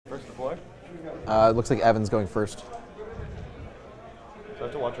It looks like Evan's going first. Do I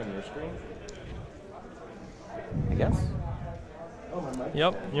have to watch on your screen? I guess. Oh, my mic.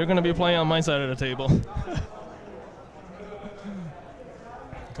 Yep, you're going to be playing on my side of the table.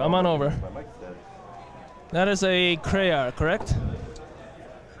 Come on over. My mic's dead. That is a Krayar, correct?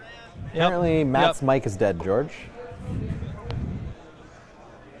 Apparently, Matt's mic is dead, George.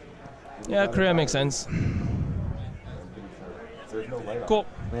 Yeah, Krayar makes sense. There's no light on. Cool.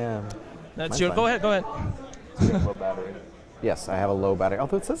 Yeah. That's Mine's your. fine. Go ahead. Go ahead. Low battery. Yes, I have a low battery.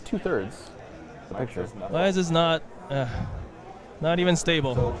 Although it says 2/3. The picture. Why is this not even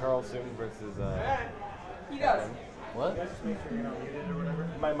stable? So Charles Soong versus. He does. What? Just make sure you're not muted or whatever.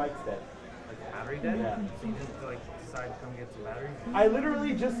 My mic's dead. Like the battery dead? Yeah. So you just like decide to come get some batteries? I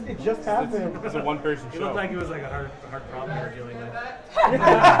literally it just happened. It's a one-person It looked like it was like a hard problem you were dealing with.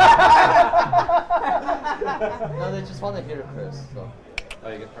 No, they just want to hear Chris. So.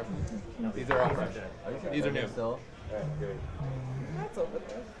 Oh, you get preference? These are all fresh. These are new. Still? Alright, good. That's over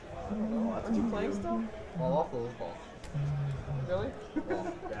there. I don't know. Aren't you playing still? Well, off the ball. Really?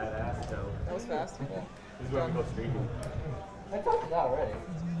 Well, Badass, though. that was fast. Well, This is where we go streaming. I told you that already.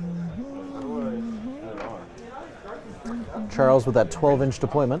 Charles with that 12-inch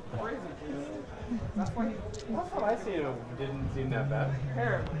deployment. That's what I see. It didn't seem that bad.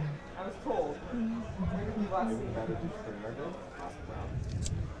 Apparently. I was told. When did you last see that?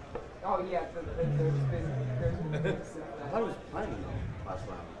 Oh yeah, there's been I was playing last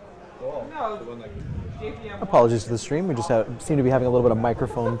round. no, JPM. Apologies to the stream. We just seem to be having a little bit of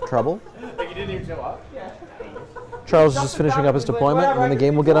microphone trouble. Like you didn't even show up? Yeah. Charles is just finishing up his deployment, and then the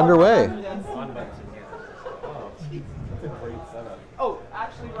game will get underway. Oh, that's a great setup. Oh,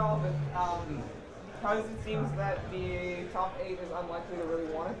 actually relevant. Because it seems that the top 8 is unlikely to really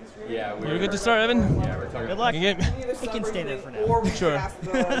want it this year. Yeah, You're good to start, Evan. Yeah, we're talking. Good luck. You get me. We can stay there for now. Or we Sure. could ask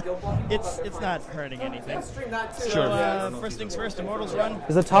the Guild Ball people It's about it's their not plans. hurting anything. Let's stream that too. Sure. So first things first, Immortals run.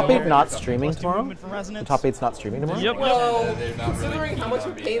 Is the top 8 not streaming Plus two tomorrow? movement from The Resonance. top 8's not streaming tomorrow? Yep. Well, they've not really considering how much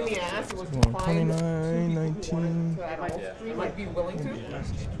of a beat pain in on the ass it was to find 29, 19. that might be willing to.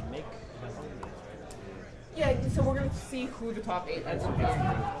 Make Yeah, so we're gonna see who the top 8 ends up being,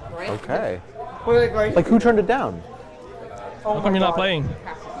 right? Okay. Well, Like, who turned it down? oh How come my you're not God. playing?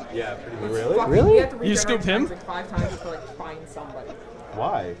 Yeah, pretty much. Really? Fucking- Really? we have to You regenerate scooped him? like 5 times just to like find somebody.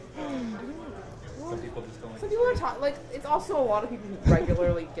 Why? Some people just don't Some people are like, it's also a lot of people who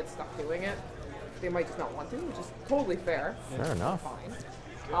regularly get stuck doing it. They might just not want to, which is totally fair. Fair enough.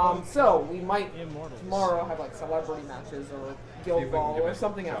 Fine. So we might tomorrow have like celebrity matches or guild ball or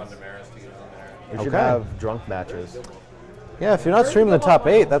something else. We should should Okay. have drunk matches. Yeah, if you're not streaming the top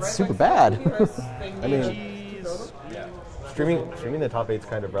 8, that's super bad. I mean, streaming the top 8's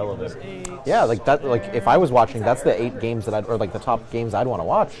kind of relevant. Yeah, like that. Like if I was watching, that's the 8 games that or like the top games I'd want to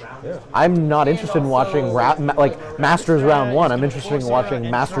watch. Yeah. I'm not interested in watching like Masters Round 1. I'm interested in watching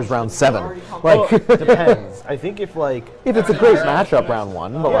Masters Round 7. Like Depends. I think if like if it's a great matchup Round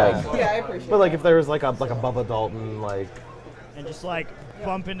 1, but like Yeah, I appreciate but like if there was like a Bubba Dalton, like and just like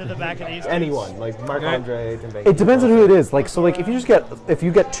bump into the back of these. anyone, like Mark Andre, Tim Banks. it depends on who it is. Like so, like if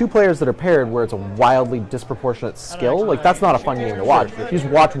you get 2 players that are paired where it's a wildly disproportionate skill, like that's not a fun game to watch. You just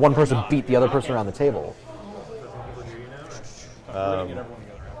watch one person beat the other person around the table.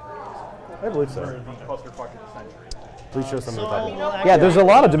 I believe so. Please show some of the top 8. Yeah, there's a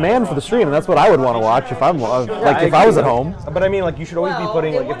lot of demand for the stream, and that's what I would want to watch if I'm like if I was at home. But I mean, like you should always be Well,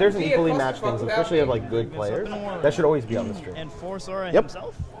 putting it like if there's an wouldn't be a equally matched clusterfuck things, without especially of being- like good players, that should always be on the stream. And Forsora Yep.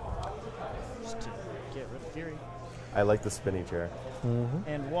 himself. Just to get rid of Fury. I like the spinny chair.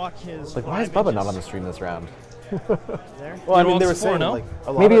 And walk his. Like, why is 5 Bubba not inches on the stream this round? There. Well, I mean, they were wants 4 saying now? like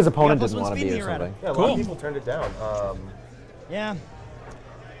a lot Maybe of, his opponent Yeah, didn't plus want to one be or speed here, something. yeah, a lot Cool. of people turned it down. Yeah.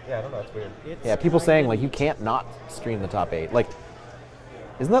 Yeah, I don't know. It's weird. It's Yeah, people saying like you can't not stream the top 8. Like,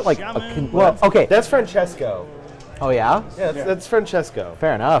 isn't that like a Shaman. well? Okay. That's Francesco. Oh yeah. Yeah, that's Francesco.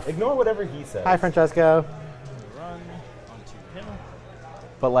 Fair enough. Ignore whatever he says. Hi, Francesco. run onto him.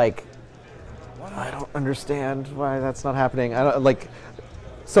 But like, I don't understand why that's not happening. I don't like.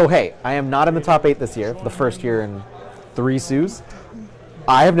 So hey, I am not in the top 8 this year. For the first year in 3 SOOs.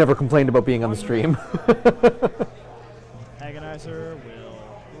 I have never complained about being on the stream. Agonizer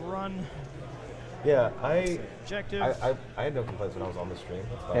will run. Yeah, I Objective. had no complaints when I was on the stream.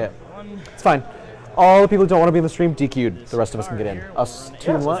 That's fine. Yeah, Run. it's fine. All the people who don't want to be in the stream, DQ'd. The rest of us can get in. Us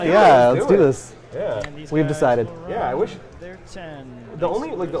 2 and 1. Yeah, let's do this. Yeah. And these We've guys decided. will Yeah, I run wish- They're 10. The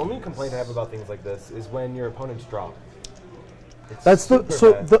only complaint I have about things like this is when your opponents drop. It's That's the super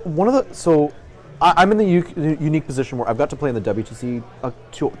so bad. the one of the so I'm in the unique position where I've got to play in the WTC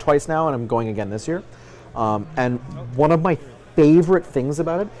twice now, and I'm going again this year. And one of my favorite things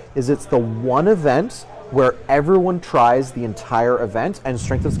about it is it's the one event where everyone tries the entire event and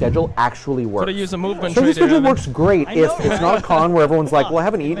strength of schedule actually works. Could have used a movement Strength of trade there, schedule Evan. works great I if know, it's right? not a con where everyone's like, well, I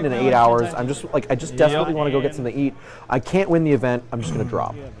haven't eaten in 8 hours. Exactly. I'm just like, I just desperately want to go get something to eat. I can't win the event. I'm just going to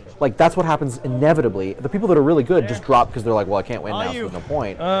drop. Like, that's what happens inevitably. The people that are really good just drop because they're like, well, I can't win now, so there's no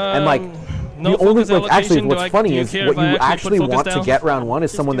point. And like, no the only, focus like, actually, allocation. what's Do funny you is care what if I you actually actually put focus want to down? get round one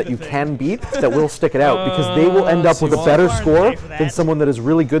is someone do that the you thing. can beat that will stick it out because they will end up with a let's better see. score For than that. someone that is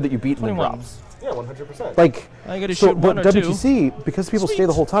really good that you beat and then 21. drops. Yeah, 100%. Like, I gotta so, shoot but one or two. WTC, because people stay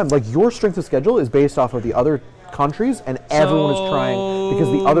the whole time, like your strength of schedule is based off of the other countries, and everyone is trying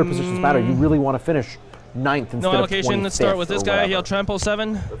because the other positions matter. You really want to finish 9th instead No of allocation. Let's start with 25th this or guy. whatever. He'll trample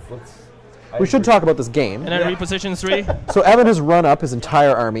 7, We should talk about this game. and then reposition 3. So Evan has run up his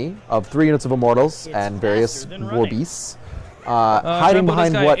entire army of 3 units of immortals and various faster than war running. beasts, hiding trample this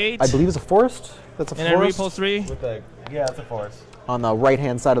behind guy what 8. I believe is a forest. That's a And then forest repo 3. With the, yeah, it's a forest. on the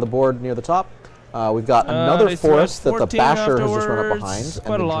right-hand side of the board near the top. We've got another they threw forest that the 14 basher has just run up afterwards. behind,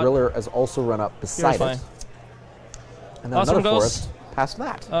 Quite and a the lot. driller has also run up beside fine. it. And then Ossrum another goes. forest past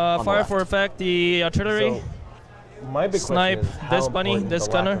that. on the Fire left. for effect. The artillery. So, my big Snipe question is how this bunny, important this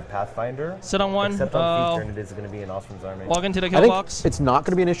the lack gunner. of Pathfinder, Sit on 1. except on feature, and it is going to be in Ossrum's army. Log into the I kill think box. it's not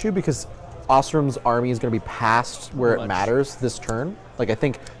going to be an issue because Ossrum's army is going to be past where it Much. matters this turn. Like, I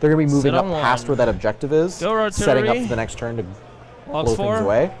think they're going to be moving Sit up on past 1. where that objective is, Go setting up artillery. for the next turn to Logs blow 4. things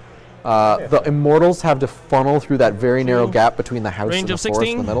away. The Immortals have to funnel through that very narrow gap between the house Range and the of forest in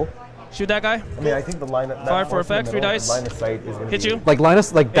 16. the middle. Shoot that guy. I mean, I think the line that Fire for force in the effect, 3 middle, dice. Line of sight is going to Hit be you. Like,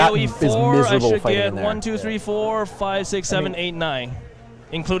 Linus, like, that AoE is 4. I miserable should fighting get in there. 1, 2, 3, 4, 5, 6, 7, 8, 9.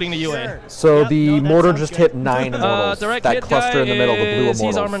 Including the UA. Sure. So Yep, the no, that mortar sounds just good. hit 9 Immortals. Direct that hit cluster guy in the middle, the blue is, he's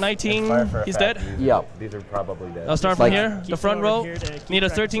Immortals. armor 19. Fire for He's effect. dead. These Yep. are- These are probably dead. I'll start Like- from here. The Keep front going row. over here to keep Need a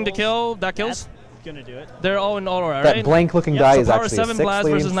track of 13 to rolls. kill. That kills. That's gonna do it. They're all in order, That right? blank-looking Yep. die So is power actually 7 a 6, blast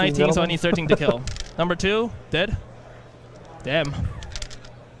ladies versus and 19, so I gentlemen. need 13 to kill. Number 2, dead. Damn.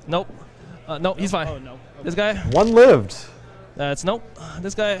 Nope. No, he's fine. Oh no. This guy. One lived. That's nope.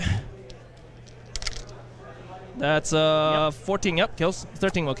 This guy. That's 14. Yep, kills.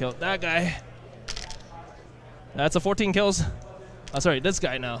 13 will kill. That guy. That's a 14 kills. Oh, sorry, this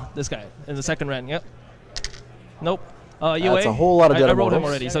guy now. This guy in the second round. Yep. Nope. UA. That's a whole lot of dead I wrote him Immortals.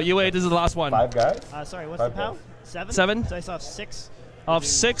 already. So UA, this is the last one. 5 guys? Sorry, what's Five the POW? guys. 7? 7. So I saw 6. Of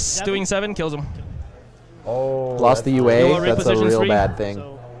 6, doing 7 kills him. Oh. Lost the that's- UA. Lower That's a reposition real 3. bad thing.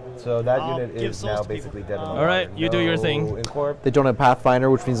 So So that I'll unit give is souls now to people. basically dead in the All right, water. you do your No thing. Incorp. They don't have Pathfinder,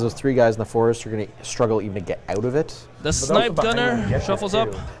 which means those 3 guys in the forest are going to struggle even to get out of it. The snipe behind gunner objective shuffles too. up.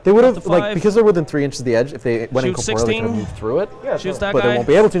 They would have, Up to like, 5. because they're within 3 inches of the edge, if they went Shoot incorporeal, they could have 16. moved through it. Yeah, Shoots so- that But guy. they won't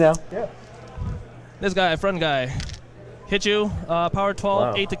be able to now. Yeah. This guy, front guy. Hit you. Power 12,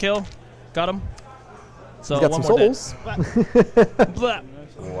 Wow. 8 to kill. Got him. So He's got one some more dead. souls. Blah.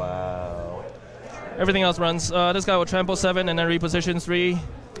 Wow. Everything else runs. This guy will trample 7 and then reposition 3.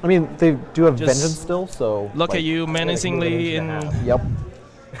 I mean, they do have Just Vengeance still, so... Look like, at you menacingly an in inch and a half. Yep.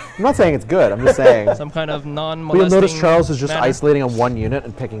 I'm not saying it's good, I'm just saying. some kind of But non-molesting you'll notice Charles is just manner. isolating on one unit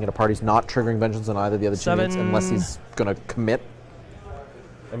and picking at a party. He's not triggering Vengeance on either of the other 2 units 7. unless he's going to commit.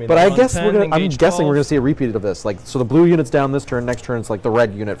 I mean, But I on guess 10, we're gonna. I'm engage guessing 12. we're gonna see a repeat of this. Like, so the blue unit's down this turn. Next turn, it's like the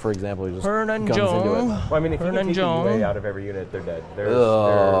red unit, for example. He just Hearn and guns into Joan. it. well, I mean, if you Hearn can and take the Joan. UA out of every unit, they're dead.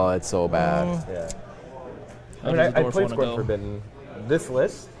 Oh, it's so bad. Yeah. How I mean, does the I dwarf played wanna Squad go? Forbidden. This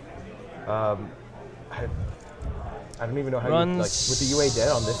list, I don't even know how you, like, Runs with the UA dead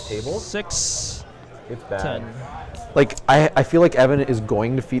on this table, 6, it's bad. 10. Like, I feel like Evan is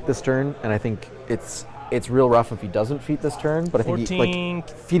going to feat this turn, and I think it's real rough if he doesn't feat this turn. But I think 14, like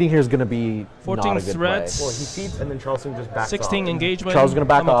feeding here is gonna be 14 not a good threats. Well, he feeds and then Charleston just backs 16 off. engagement. play. Charles is gonna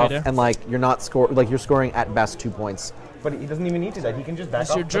back I'm okay off, there. and like you're not you're scoring at best 2 points. But he doesn't even need to that. He can just back Is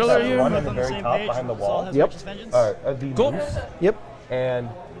off. your put driller that here? one both on the on the very same top page. behind the Saul wall. has Yep. Righteous Vengeance. The Cool. moose Yep. and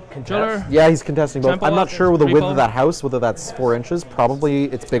contest. Driller. Yeah, he's contesting both. Trample I'm not up, sure with the width repo. of that house, whether that's 4 inches. Probably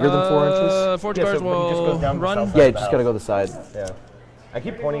it's bigger than 4 inches. Forge Yeah, so, guards but he just will goes down to the run. south side Yeah, you of the just gotta house. go to the side. Yeah. I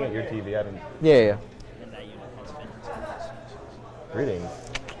keep pointing at your TV. I didn't. Yeah. And that unit has vengeance. Greetings.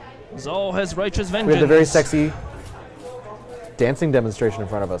 Zol has righteous vengeance. We have the very sexy dancing demonstration in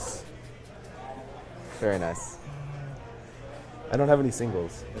front of us. Very nice. I don't have any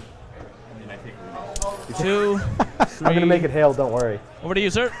singles. 2, 3. I'm gonna make it hail. Don't worry. Over to you,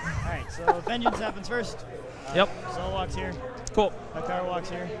 sir. Alright, so vengeance happens first. Yep. Sol walks here. Cool. My car walks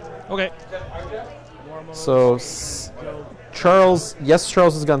here. Okay. War Immortals So go. Charles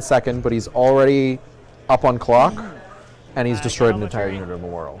has gone second, but he's already up on clock, and he's destroyed an entire unit of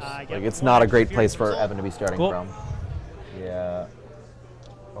Memorials. get Like, it's one not a great interference place for result. Evan to be starting Cool. from. Yeah.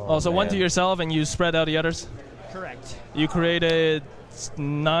 Oh, so one to man. yourself and you spread out the others. Correct. You created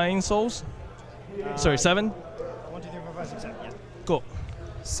 9 souls? Sorry, 7? 1, 2, 3, 4, 5, 6, 7. Yeah. Cool.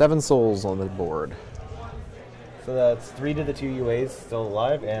 7 souls on the board. So that's 3 to the 2 UAs still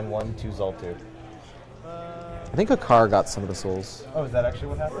alive, and 1 to Zoltu. I think a car got some of the souls. Oh, is that actually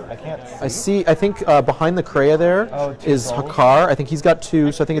what happened? I can't see. I see. I think behind the Kreia there Oh, 2 is souls? Hakar. I think he's got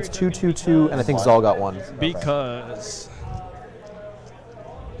 2, so I think it's 2, 2, 2, and I think Zal got 1. Because.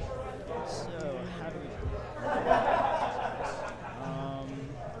 So, how do we...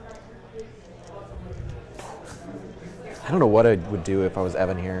 I don't know what I would do if I was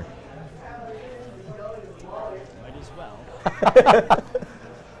Evan here. might as well.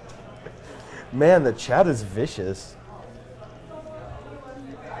 Man, the chat is vicious.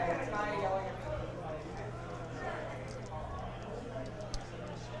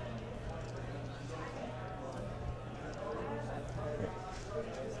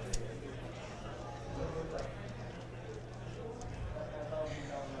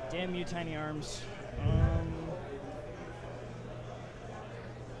 Damn you, tiny arms.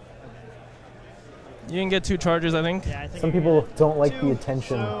 You can get 2 charges, I think. Yeah, I think Some I people get don't like the 2,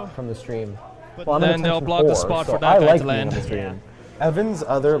 attention so- from the stream. But Well, I'm in then they'll attention block the 4, spot so for that I guy like to being on land. the stream. Evan's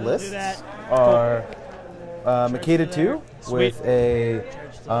other do lists that. are Makeda 2 Sweet. with a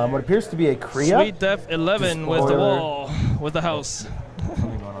what appears to be a Kreia. Sweet Def 11 with the Spoiler. wall, with the house. Something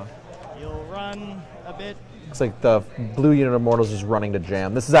going on. You'll run a bit. Looks like the blue unit of mortals is running to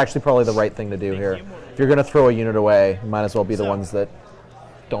jam. This is actually probably the right thing to do here. If you're going to throw a unit away, you might as well be the So- ones that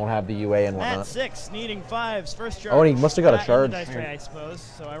don't have the UA and At whatnot. 6, needing 5s. First charge. Oh, and he must have got a That and charge. the dice tray, I suppose.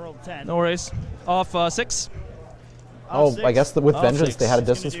 So I rolled 10. No worries. Off 6. Oh, I guess that with Off Vengeance 6. they had a He's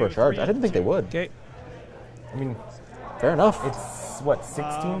gonna distance for a do charge. 3 I didn't think they would. Okay. I mean, Fair enough. it's what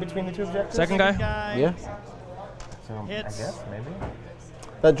 16 between the 2 objectives. Second guy. Yeah. So Hits. I guess maybe.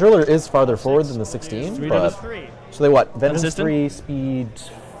 That driller is farther forward than the 16, 3 but... 3. So they what? Vengeance Consistent? 3, speed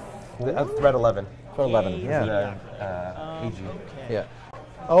Threat 11. 11. Is Yeah. it, AG. Yeah.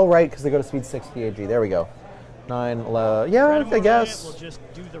 Oh, right, because they go to speed 6 DAG. There we go. 9, 11. Yeah, I guess. We'll just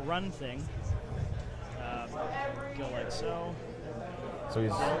do the run thing. Go like so. So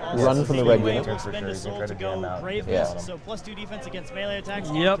he's Run from the red unit. We'll For spend sure. a He's soul gonna to try to jam go out. braveness. Yeah. So +2 defense against melee attacks.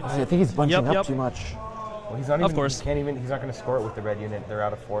 Yep. I think he's bunching Yep. up too much. Well, he's not Of even. course. He can't even. He's not going to score it with the red unit. They're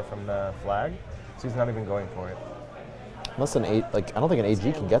out of 4 from the flag, so he's not even going for it. Unless an 8, like, I don't think an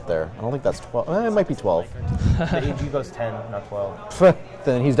AG can get there. I don't think that's 12. It might be 12. The AG goes 10, not 12.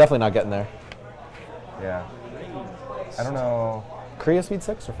 Then he's definitely not getting there. Yeah. I don't know. Kreia speed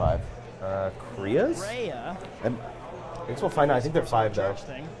 6 or 5? Korea's? Freya. I guess we'll find out. I think they're 5 though. Charge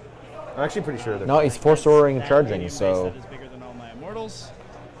thing. I'm actually pretty sure they're. No, he's force ordering and That charging, medium base so... that is bigger than all my immortals.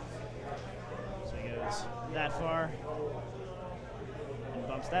 So he goes that far. And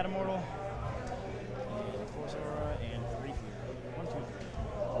bumps that immortal. And force aura and 3 here. 1, 2, 3.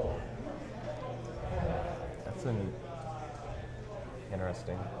 That's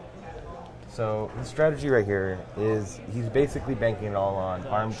interesting. So the strategy right here is he's basically banking it all on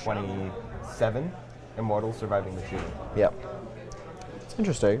arm 27 immortals surviving the shooting. Yeah. It's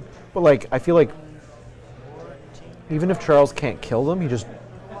interesting. But, like, I feel like even if Charles can't kill them, he just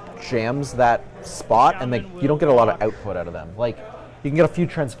jams that spot, and like you don't get a lot of output out of them. Like, you can get a few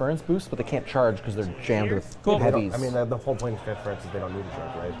transference boosts, but they can't charge because they're jammed with Cool. heavies. I mean, the whole point of transference is they don't need to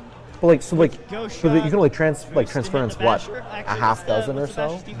charge, right? but like, so like, Go so that you shot, can only boost to hit transference the what, basher. a Actually, half what's the- dozen or what's the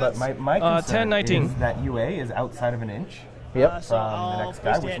so. basher's But defense? my concern 10, 19. is that UA is outside of an inch Yep. So from I'll the next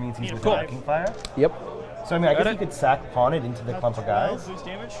guy, boost which it, means he's need a with Cool. backing fire. Yep. So I mean, I Got guess it. you could sack pawn it into the clump of 12 guys, boost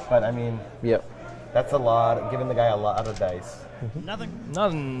damage. but I mean, Yep. that's a lot, giving the guy a lot of dice. Nothing.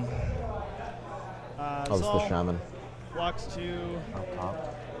 Nothing. Oh, it's the Zal shaman. walks to Up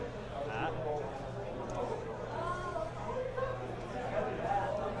top. that.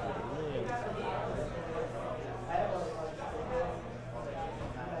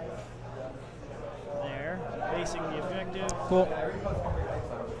 There, facing the objective. Cool.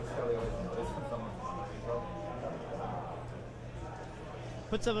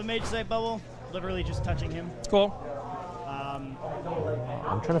 Puts up a mage sight bubble, literally just touching him. Cool. I'm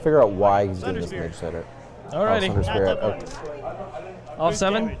trying to figure out why he's doing Thunder this Spirit. mage sitter. Alrighty. Thunder Spirit. Not Okay. Off Boost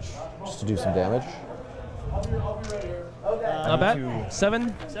 7. damage. Just to do some damage. Not bad.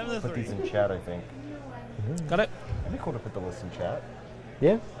 7. 7 to Put 3. these in chat, I think. Got it. It'd be cool to put the list in chat.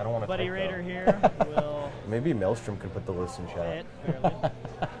 Yeah. I don't want to. Buddy Raider here will Maybe Maelstrom could put the list in chat. hit, barely.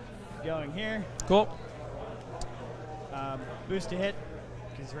 Going here. Cool. Boost to hit,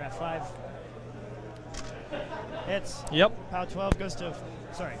 because we're at 5. Hits. Yep. POW 12 goes to,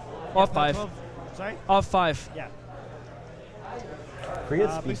 sorry. Off POW 5. 12, sorry? Off 5. Yeah.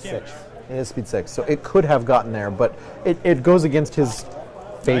 Korea's speed Boost damage. 6. It is speed 6, so it could have gotten there, but it goes against his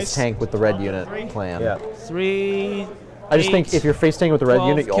face Nice. tank with the red On unit three. plan. Yeah. 3. I just think if you're face tank with the red 12,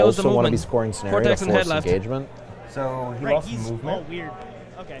 unit, you kills the also want to be movement. scoring scenario Cortex to and head force left. engagement. So he Right, lost he's all movement weird.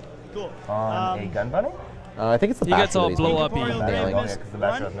 Okay, cool. on a gun bunny? I think it's the He gets basher all that he's blow making up-y. from Incorporeal nailing. Oh, Grave yeah, Mist because the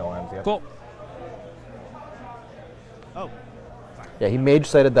basher one. has no arms, yeah. Cool. Oh, Yeah, he mage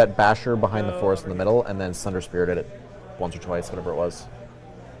sighted that basher behind the forest in the middle, and then Sunder Spirited it once or twice, whatever it was.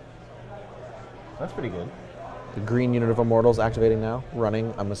 That's pretty good. The green unit of Immortals activating now,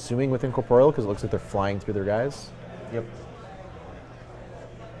 running, I'm assuming with Incorporeal, because it looks like they're flying through their guys. Yep.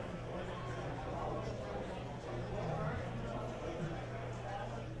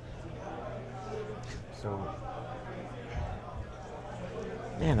 So,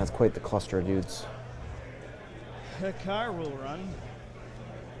 Man, that's quite the cluster of dudes. the car will run.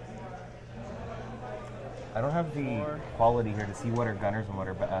 I don't have the quality here to see what are gunners and what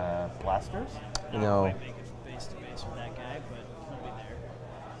are blasters. No. Might make it base to base for that guy, but he'll be there.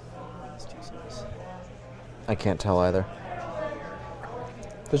 With his 2 sons. I can't tell either.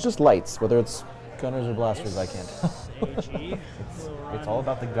 There's just lights, whether it's gunners or blasters, I can't tell. AG will run. It's all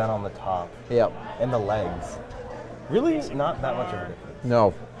about the gun on the top Yep. and the legs. Really, not that much of a difference.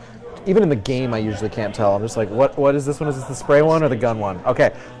 No. Even in the game, I usually can't tell. I'm just like, what is this one? Is this the spray one or the gun one?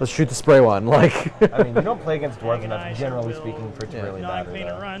 Okay, let's shoot the spray one. Like, I mean, you don't play against dwarves enough, Agonizer generally will speaking, for it to Yeah. really matter. Non-paint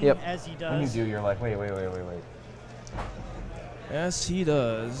and though. run Yep. as he does. When you do, you're like, wait. Yes, he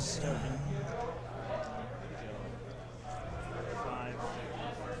does. 5.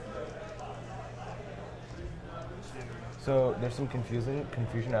 So there's some confusion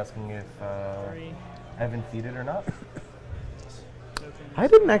asking if 3. Evan feeded or not. I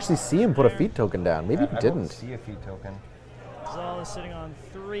didn't actually see him put a feat token down. Maybe he I don't didn't. see a feed token. Zal is sitting on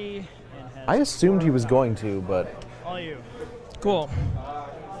 3 and has I assumed he was 4. going to, but All you. Cool.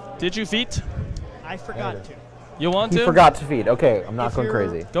 Did you feat? I forgot to. You want he to? forgot to feed. Okay, I'm not If going you're-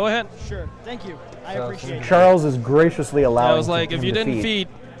 crazy. Go ahead. Sure. Thank you. I So, appreciate it. Charles is graciously allowing I was like, him if you to didn't feed.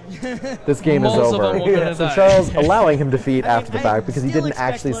 feat, This game is most of over. them were gonna So die. Charles allowing him to feed I mean, after the I fact because he still didn't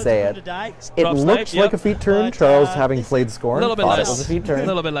expect actually loads say of them it. to die. It Drop looked snipe, like yep. a feat turn. But, Charles uh, having this played is- Scorn a little bit thought less. it was a feat A turn.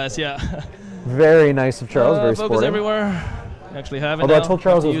 little bit less, yeah. Very nice of Charles. Very Focus sporting. everywhere. Actually have it Although now. I told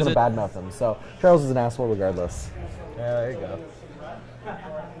Charles I Have was to going to use badmouth him, so Charles is an asshole regardless. Yeah, there you go.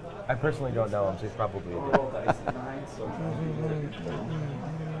 I personally don't know him, so he's probably a dick.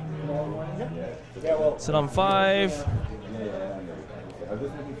 it. Sit on 5.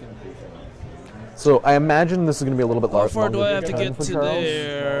 So I imagine this is going to be a little bit How far longer do I have to turn get for to Charles.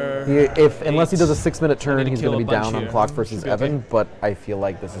 there? Unless he does a 6-minute I turn, need to he's kill going a to be bunch down on here. clock versus Should be Evan, okay. but I feel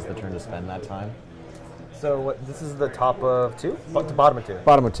like this is the turn to spend that time. So what, this is the top of 2? The bottom of 2.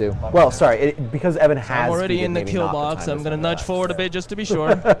 Bottom of 2. Well, sorry, because Evan has I'm already feeded, in the maybe kill not the box. time I'm to going to spend nudge that. forward a bit just to be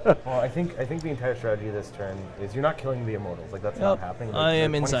sure. Well, I think the entire strategy of this turn is you're not killing the immortals. Like that's not Yep, happening. I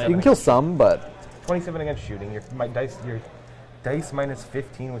am You're inside. You can kill some, but 27 against shooting. Your dice minus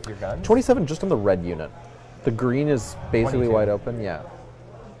 15 with your guns. 27 just on the red unit. The green is basically 22. wide open, yeah.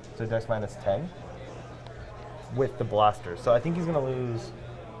 So dice minus 10 with the blaster. So I think he's gonna lose.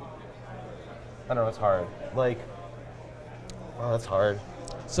 I don't know. It's hard. Like, oh, that's hard.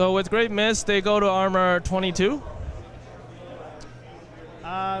 So with Great Mist, they go to armor 22.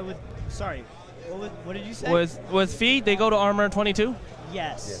 Sorry. What did you say? With feet, they go to armor 22.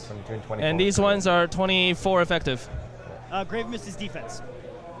 Yeah, Yes. 22 and 24. And these ones are 24 effective. Grave Mist is defense.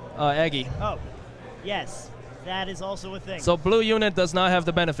 Aggie. Oh, yes. That is also a thing. So blue unit does not have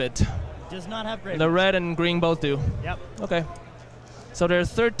the benefit. Does not have Grave The Mist. red and green both do. Yep. Okay. So they're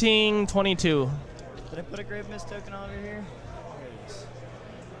 13, 22. Did I put a Grave Mist token over here? Here it is.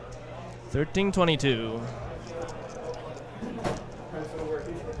 13, 22.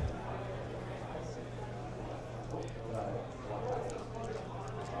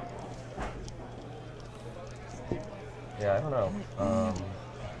 Yeah, I don't know.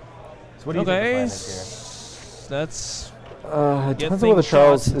 So what do you think the Okay. plan is That's It Get depends on whether things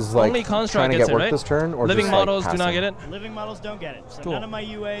Charles shot. is like Only Construct trying to gets get it, work right? this turn, or living just, models like, do not passing. get it. Living models don't get it. So Cool. none of my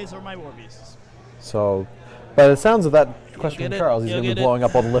UAs or my war beasts. So, by the sounds of that question get from it, Charles, he's you'll going to get be it. blowing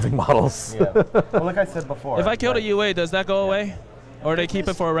up all the living models. yeah. Well, like I said before. If I killed a like, UA, does that go away? Or they keep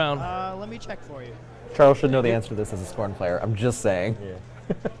it for a round? Let me check for you. Charles should know the answer to this as a Scorn player. I'm just saying.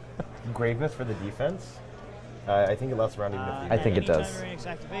 Yeah. Graveness for the defense. I think it lasts around even if you. I think it anytime does. During its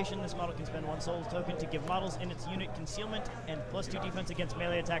activation, this model can spend 1 soul token to give models in its unit concealment and +2 defense against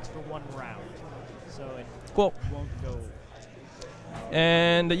melee attacks for 1 round. So it Cool. won't go.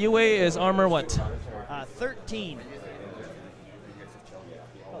 And the UA is armor what? 13.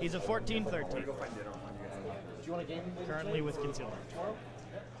 He's a 14-13. Currently with concealment.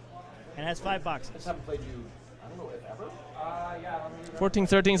 and has 5 boxes. haven't played you, I don't know if ever. Yeah. 14,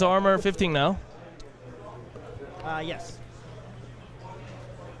 13's armor, 15 now. Yes.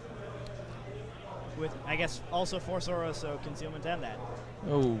 With, I guess, also Force Aura, so concealment and that.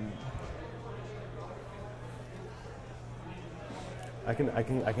 Oh. I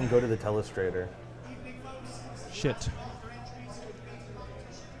can go to the telestrator. Shit.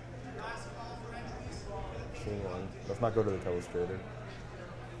 Scene one. Let's not go to the telestrator.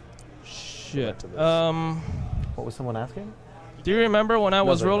 Shit. to this. What was someone asking? Do you remember when I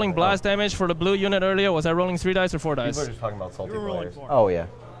was they're rolling not. blast damage for the blue unit earlier? Was I rolling 3 dice or 4 People are dice? just talking about salty You were rolling players. 4. Oh yeah.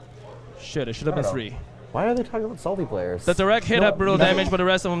 Shit, it should have I been don't 3. Why are they talking about salty players? The direct hit No, had brutal no. damage, but the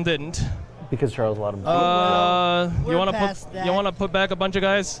rest of them didn't. Because Charles allowed him to. we're You want to past put that. you want to put back a bunch of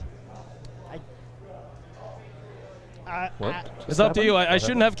guys? What? It's up to you. I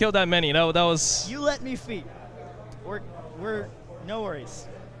shouldn't have killed that many. That was You let me feed. We're no worries.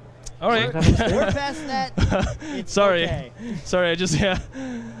 all right. We're past that. It's Sorry, okay. sorry. I just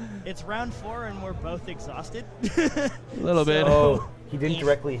It's round 4 and we're both exhausted. a little bit. Oh, he didn't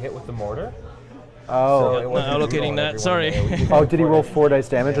directly hit with the mortar. Oh. So it wasn't allocating brutal on that, everyone sorry. in there. We Oh, did he roll damage. 4 dice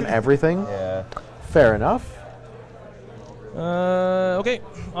damage on everything? Yeah. Fair enough. Okay,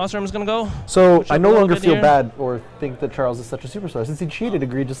 Ossrum's gonna go. So Push I up no a little longer bit feel here. bad or think that Charles is such a superstar since he cheated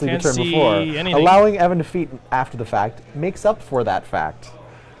egregiously Can't the turn see before. anything. Allowing Evan to defeat after the fact makes up for that fact.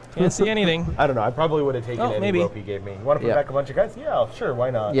 Can't see anything. I don't know. I probably would have taken Oh, any maybe. rope he gave me. You want to put Yeah. back a bunch of guys? Yeah, sure. Why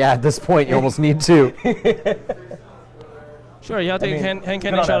not? Yeah, at this point you almost need to. Sure, you have to I take mean, hand good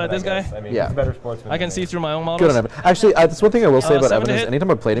cannon on shot Evan, at this I guy. guess. I mean, Yeah. he's a better sportsman. I can than see me. through my own Good models. on Evan. Actually, that's one thing I will say about 7 Evan to is hit. anytime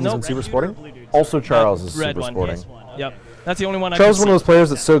I've played him, he's Nope. in super Red dude or sporting. blue dude? Also, Charles is red super one. sporting. This one. Okay. Yep, that's the only one I Charles is can one of those players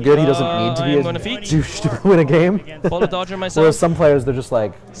that's so good he doesn't Uh, need to I be am a gonna feed. douche to win a game. Against bullet dodger myself. Whereas some players, they're just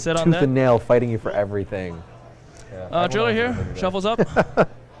like Sit on tooth that. and nail fighting you for everything. Yeah. Driller here, Everyone else is shuffles up.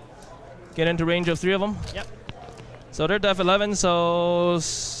 Get into range of 3 of them. Yep. So they're def 11, so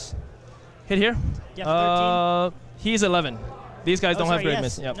hit here. Yep, He's 11. These guys don't have sorry, great yes.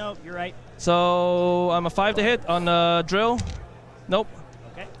 miss. Yep. No, you're right. So I'm a 5 to hit on drill. Nope.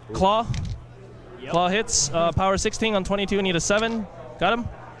 Okay. Claw. Yep. Claw hits. Power 16 on 22. Need a 7. Got him.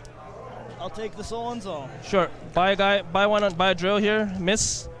 I'll take the soul and soul. Sure. Buy a guy. Buy one. Buy a drill here.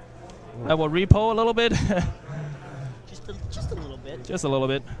 Miss. I will repo a little bit. Just a little bit. Just a little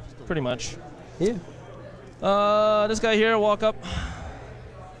bit. Pretty much. Yeah. This guy here. Walk up.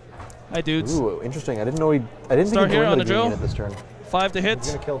 Hi, dudes. Ooh, interesting. I didn't know he. I didn't Start think he here joined on the the drill. green unit this turn. 5 to He's hit.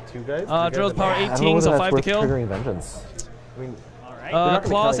 gonna kill 2 guys. 2 guys Drill's at power once? I don't know 18, whether so that's 5 to worth kill. triggering vengeance. I mean, All right. they're not gonna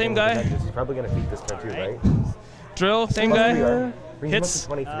Claw, kill same anything guy. with vengeance. He's probably gonna feed this turn too, Alright. right? Drill. Same Plus guy. 3 armor. Brings him up Hits. to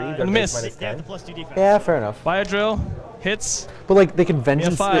 23. And Got miss. minus They have 10. the +2 defense. Yeah, fair enough. Buy a drill. Hits. But like they can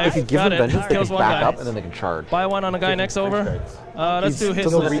vengeance. five. If you give Got them it. vengeance, they Kills can one back guy. up and then they can charge. Buy one on a guy Give him next 3 over. strikes. Let's do hits.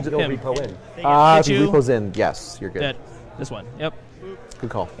 He'll with repo him. in. They If Hit he you. repos in, yes, you're good. Dead. This one. Yep. Good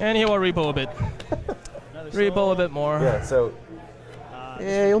call. And he will repo a bit. another Repo soul. a bit more. Yeah. So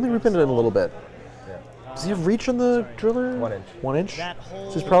Yeah, he only repinned it in a little bit. yeah. Does he have reach on the driller? 1 inch. 1 inch? That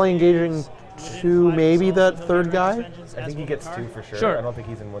whole So he's probably engaging within 2, 5 maybe souls that until third he guy. vengeance I as think he one gets card. 2 for sure. Sure. I don't think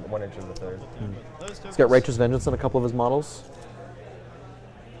he's in 1 inch of the third. He's got righteous vengeance on a couple of his models.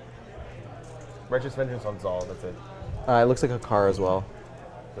 Righteous vengeance on Zal. That's it. It looks like a car as well,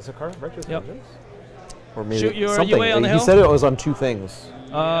 That's a card. Righteous Yep. vengeance. or maybe Shoot your something. UA on the He hill? said it was on 2 things.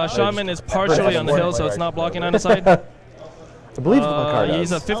 Shaman is partially on the hill, so it's not blocking on the side. I believe what my car does.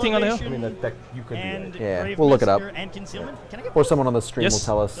 He's a 15 on the hill. I mean, that you could And be Yeah, Grave we'll look it up. Messenger And concealment. Can I get Or someone on the stream Yes. will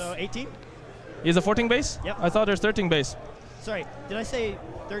tell us. so 18? He's a 14 base? Yep. I thought there's 13 base. Sorry, did I say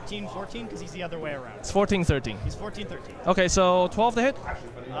 13, 14? Because he's the other way around. It's 14, 13. He's 14, 13. Okay, so 12 to hit?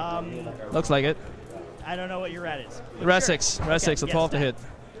 Looks like it. I don't know what your rat is. but Rat sure. 6. Rat Okay, 6, a yes, 12 to that. hit.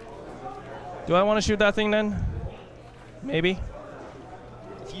 Do I want to shoot that thing then? Maybe.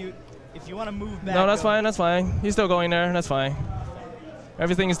 If you want to move back. No, that's go. fine, that's fine. He's still going there, that's fine.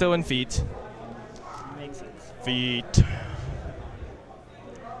 Everything is still in feet. Makes sense. Feet.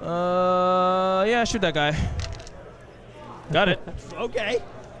 Yeah, shoot that guy. Got it. Okay.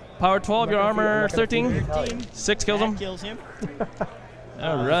 Power 12, your armor 13. 13. 6 kills That him. kills him.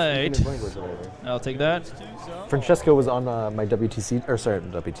 All right. language or whatever. I'll take that. Francesco was on my WTC, or sorry,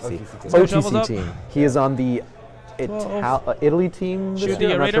 WTC, OTC. Shovels OTC up. team. He is on the Italy team this Shoot year. the I'm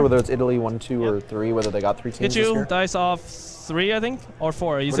not Raider. sure whether it's Italy 1, 2, or 3, whether they got 3 teams Hit this you. year. Dice off 3, I think, or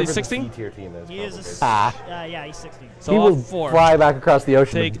 4. He's Whatever the 16. C-tier team is. He is a. probably. Yeah, he's 16. So he off will 4. fly back across the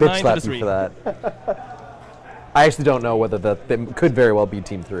ocean Take and bitch 9 to slap the you 3. for that. I actually don't know whether that could very well be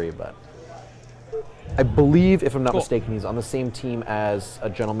Team 3, but I believe, if I'm not Cool. mistaken, he's on the same team as a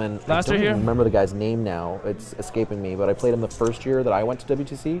gentleman. Blaster I don't here? even remember the guy's name now. It's escaping me, but I played him the first year that I went to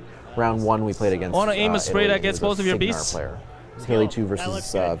WTC. Round 1, we played against. Wanna aim a spray Italy. that gets He was both a of your Signar beasts? Player. It's Haley 2 looks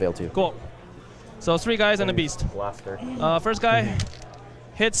versus good. Veil 2. Cool. So 3 guys and a beast. Blaster. First guy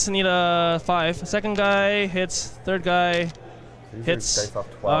hits, need a 5. Second guy hits. Third guy These are hits. dice off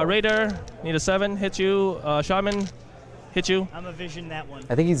 12. Raider, need a 7. Hit you. Shaman, hit you. I'm a vision that one.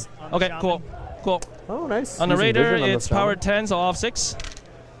 I think he's. On the Okay, shaman. cool. Cool. Oh, nice. On the Using Raider, vision on the it's shaman. power 10, so off 6.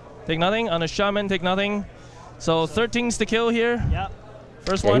 Take nothing. On the Shaman, take nothing. So 13's to kill here. Yep.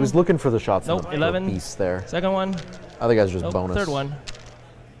 First Yeah, he one. was looking for the shots. Nope, on the 11. beast there. Second one. Other guys are just Nope. bonus. Third one.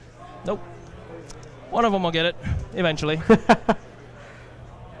 Nope. One of them will get it eventually.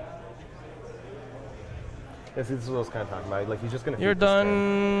 Yeah, see, this is what I was kind of talking about. Like, he's just going to You're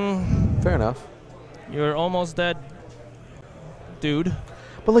done. Fair enough. You're almost dead, dude.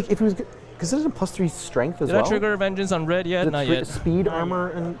 But like, if he was, because it is a +3 strength as Did well. I trigger Vengeance on red yet? Is it Not three- yet. Speed, armor,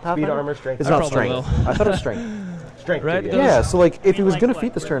 and Pathfinder? Speed, armor, strength. It's I not probably strength. will. I thought it was strength. Strength. Red yeah. goes- Yeah, so like, if he mean, was like going to what?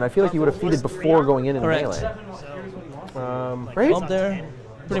 feat this turn, I feel like he would have feated before going in and Correct. melee. Like Right? Up there,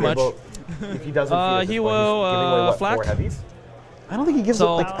 pretty Okay, much. well, if he doesn't feed at this he point, will, he's giving away, what, flak? 4 heavies? I don't think he gives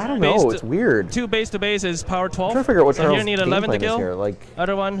So, it, like, I don't based- know, it's weird. 2 base to base is power 12. I'm trying to figure out what So Charles' here need game 11 to plan is kill. here. Like,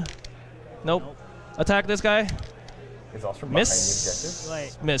 Other one. Nope. Attack this guy. Is Ossrum behind Miss.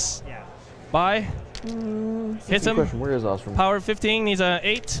 Wait. Miss. Yeah. Bye. that's Hits a good him. question. Where is Ossrum? Power 15 needs a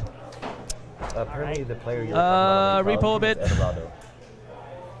 8. the objective? Apparently the player you're repo a bit.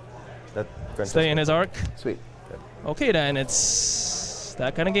 Stay in his arc. Sweet. Okay then, it's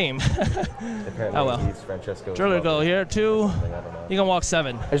that kind of game. Apparently Oh, well. he's Francesco. Driller go here, 2. I don't know. You can walk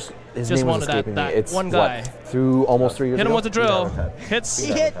 7. His Just name was wanted that- escaping that me. It's one what, guy. through almost 3 years Hit him ago? with the drill. Speed armor Hits.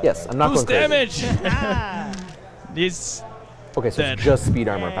 He hit. Yes, I'm not Boost going crazy. damage. Ah. He's Okay, so Dead. it's just speed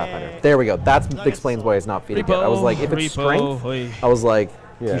armor and Pathfinder. There we go. That explains why he's not feeding yet. I was like, if it's strength, Oi. I was like,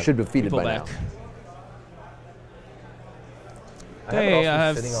 Yeah. he should have feeded Repo by back. now. Okay, I Ossrum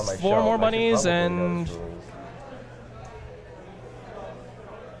have sitting on my 4 shelf. more I should monies probably know and those rules.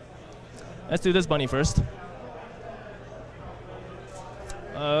 let's do this bunny first.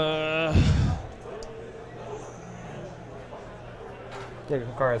 Yeah, your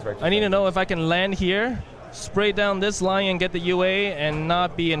car has right. I need to know if I can land here, spray down this line and get the UA and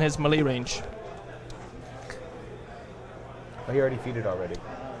not be in his melee range. Oh, he already feeded already.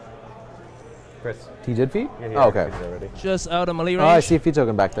 Chris. He did feed? Yeah, he Oh, already okay. feeded already. Just out of melee Oh, I range. see a feed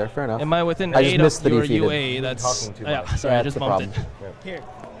token back there. Fair enough. Am I within I just 8 missed of that he your feeded. UA? You've been That's talking too yeah. much. Sorry, I That's just the bumped it. problem. Here.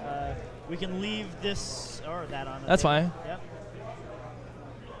 We can leave this or that on. The That's table. fine. Yep.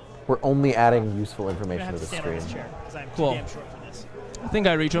 We're only adding useful I'm gonna information have to to the stand on screen. this chair because I'm Cool. too damn short for this. I think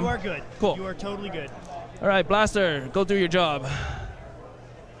I reach him. You are good. Cool. You are totally good. All right, Blaster, go do your job.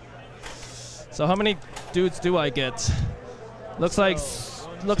 So how many dudes do I get? Looks like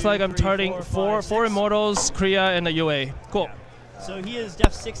I'm targeting four immortals, Kriya, and the UA. Cool, So he is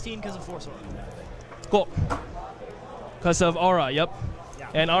def 16 because of Force Aura. cool. Because of aura, yep. Yeah.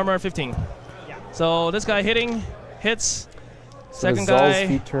 And armor 15. Yeah. So this guy hits. So the Second Zal's guy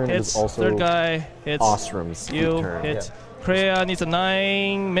feat turn hits. is also Third guy hits. Ossrum's feat You turn. hit. Kriya needs a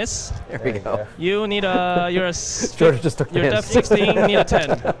 9 miss. There we go. You need a George just took the you're hint. def 16. Need a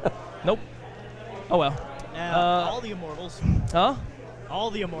 10. Nope. Oh well. Now, all the immortals. Huh? All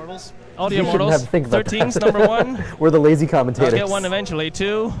the immortals. All the You shouldn't immortals. have to think about 13's that. number 1. We're the lazy I'll commentators. get 1 eventually.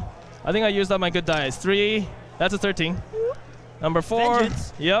 2. I think I used up my good dice. 3. That's a 13. Number 4.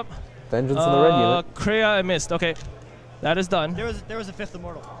 Vengeance. Yep. Vengeance in the red unit. Kriya, I missed. Okay. That is done. There was a 5th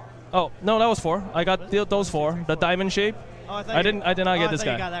immortal. Oh, no, that was 4. I got those 4. The diamond shape. Oh, I thought I you- did not oh, get I this thought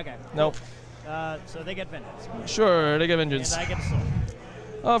guy. You got that guy. Nope. So they get vengeance. Sure, they get vengeance. And I get the soul.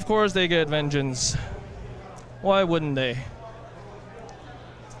 Of course they get vengeance. Why wouldn't they?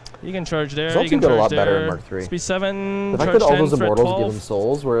 You can charge there. Results You can got a charge lot there. better in Mark III. Speed 7. The fact charge that all 10, those threat immortals 12. give them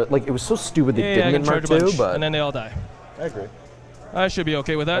souls, where like it was so stupid they Yeah, I didn't can in charge Mark a bunch, II, but and then they all die. I agree. I should be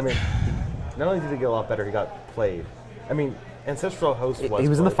okay with that. I mean, not only did he get a lot better, he got played. I mean, Ancestral Host was. he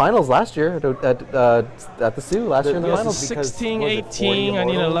was in the played. finals last year at the SOO last year in the Yes, finals because 16, was it 40 18. I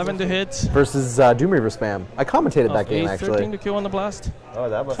need immortals 11 to or hit. versus Doom Reaver spam. I commentated that game 8, 13 actually. to kill on the blast. Oh,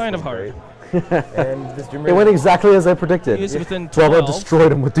 that must Kind have of been hard. great. And this Doom It went exactly as I He predicted. is within Bravo 12.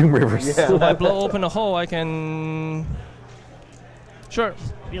 destroyed him with Doom Reavers. Yeah. If I blow open a hole, I can. Sure,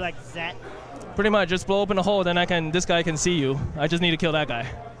 Be like that. pretty much. Just blow open a hole, then I can. This guy can see you. I just need to kill that guy.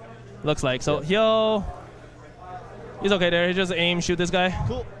 Looks like so. He's okay there. He just aim, shoot this guy.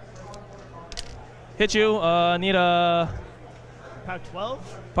 Cool. Hit you. Need a Power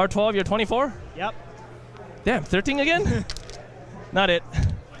 12. part 12. You're 24. Yep. Damn, 13 again. Not it.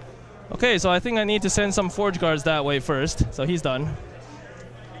 Okay, so I think I need to send some Forge Guards that way first. So he's done.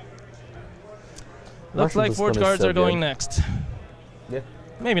 Looks like Forge Guards are going next. Yeah.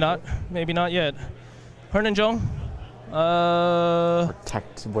 Maybe not. Maybe not yet. Hernan Zhong.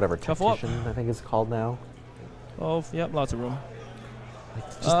 Whatever Shuffle up. tactician I think it's called now. Oh, yep, lots of room.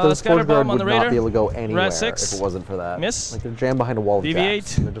 Just those Scatter Forge Guard Bomb on would the not Raider. be able to go anywhere Rat if 6. it wasn't for that. Miss. Like they're jammed behind a wall of BB8.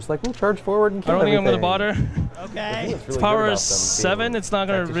 jacks, and they're just like, we'll charge forward and I kill don't think I'm everything. going to bother. Okay. Its power is 7. It's not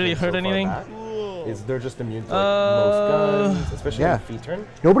going to really hurt anything. Cool. Is they're just immune to like, most guns, especially yeah. in feet turn.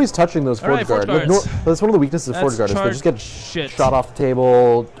 Nobody's touching those Alright, Forge Guard. Forge Look, Guards. that's one of the weaknesses of Forge That's Guard is they just charged get shit. shot off the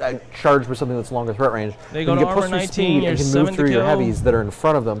table, charged for something that's longer threat range. They Then go you to get plus armor 3 19, speed you're and can 7 move to through your kill. heavies that are in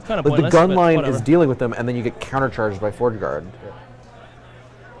front of them. Kinda Like the pointless, gun but line whatever. is dealing with them, and then you get countercharged by Forge Guard.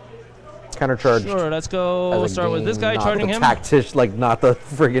 Countercharged. Sure, let's go as a start with this game, guy not charging the him. Tactish, like not the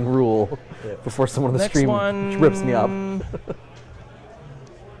friggin' rule. Yeah. Before someone on the Next stream one. rips me up.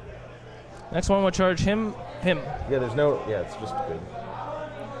 Next one will charge him. Yeah, there's no. Yeah, it's just good.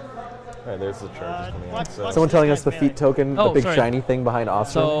 Alright, there's the charges coming what- in. So what- Someone telling us the Melee. feet token, Oh, the big sorry. shiny thing behind Ossrum.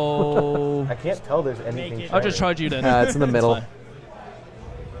 So I can't tell there's anything. Make it- I'll just shiny. charge you then. It's in the middle. fine.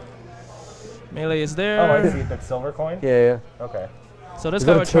 Melee is Oh, there. I see. That silver coin. Yeah. Okay. So this Is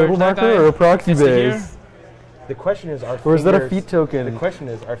guy that will a table charge that marker guy. or a proxy Gets to here. base? The question is, are Or is that a fingers- feet token? The question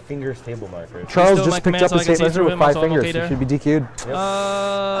is, are fingers table markers? Charles Still my just picked command up so the I can state see measure through with him, 5 so fingers. okay He there. should be DQ'd. He's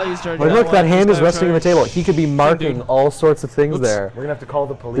charging. Like, that look, one. that hand is Charge. resting on the table. He could be marking Dude. all sorts of things Oops. there. We're gonna have to call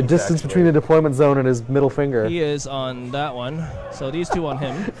the police. The distance actually. between the deployment zone and his middle finger. He is on that one. So these two on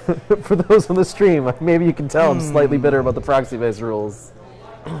him. For those on the stream, maybe you can tell I'm slightly bitter about the proxy base rules.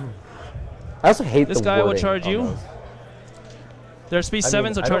 I also hate This the guy will wording charge on you. those. Their speed I mean,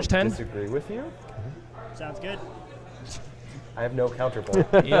 7, so I charge don't 10. disagree with you. Sounds good. I have no counterpoint.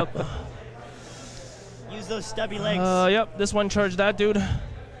 Yep. Use those stubby legs. Yep. This one charged that dude.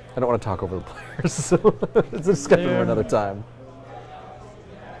 I don't want to talk over the players, so it's a discussion for There. another time.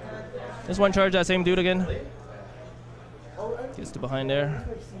 This one charged that same dude again. Gets to behind there.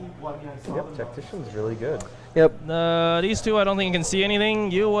 Yep, tactician's really good. Yep. These two, I don't think you can see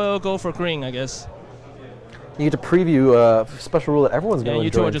anything. You will go for Kring, I guess. You get to preview a special rule that everyone's Yeah, going to you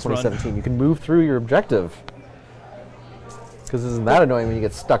two enjoy will in just run. 2017. You can move through your objective. Because isn't that annoying when you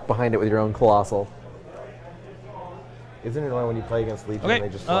get stuck behind it with your own colossal? Isn't it annoying when you play against Legion Okay, and they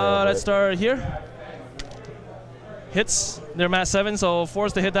just fly over let's it? start here. Hits. They're mat 7, so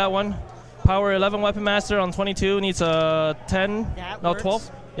forced to hit that one. Power 11 Weapon Master on 22 needs a 10. That No, works.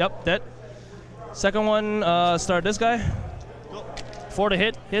 12. Yep, dead. Second one, start this guy. 4 to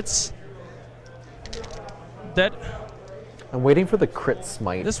hit. Hits. Dead. I'm waiting for the crit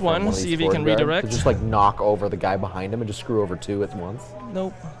smite. This from one, of see these if he can Forge Guard redirect. To just like knock over the guy behind him and just screw over 2 at once.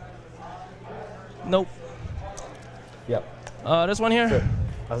 Nope. Nope. Yep. This one here. Sure.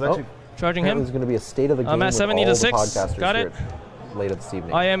 I was actually. Charging There's him. going to be a state of the game I'm at with 7, all need a the 6. podcasters Got here it. later this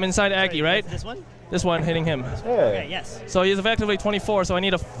evening. I am inside Aggie, right? This one? This one hitting him. Okay, Hey. yes. So he's effectively 24, so I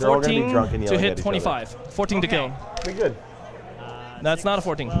need a They're all gonna be 14 drunk and to yelling at hit each other. 25. 14 to Okay. kill. Pretty good. That's 6, not a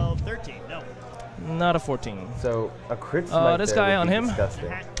 14. 12, 13. No. Not a 14. So a crit smite this there guy would on be him.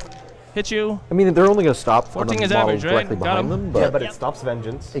 Disgusting. Hit you. I mean, they're only going to stop on 14 the is model average, right? directly Got behind him. them, but Yeah, but Yep. it stops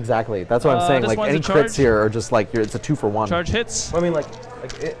vengeance. exactly. That's what I'm saying. this Like one's any a charge. crits here are just like it's a 2 for 1. Charge hits. Well, I mean, like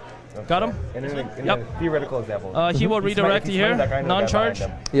it. Got him. In Yep. a theoretical example. He will if you redirect smite- if you you here. smite that guy into the guy Non-charge.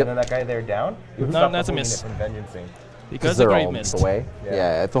 behind him, Yep. And then that guy there down. You No, stop that's a the whole miss. unit from vengeancing. Because the they're great all missed. away. Yeah.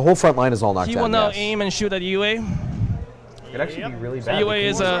 Yeah, if the whole front line is all knocked He down. will now yes. aim and shoot at UA. It'd actually be really bad. UA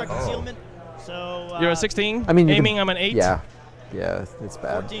because- is a- Concealment. So You're a 16. I mean, you aiming, could- I'm an 8. Yeah, yeah, it's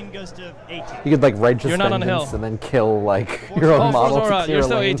bad. 14 goes to 18. You could like righteous You're not on the vengeance hill. and then kill like your own Oh, model Forza, to clear you're a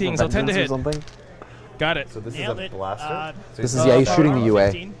still lane 18, for so 10 to vengeance or hit. something. Got it. So this Nailed is a it. blaster. So This he's is yeah, he's power shooting the UA.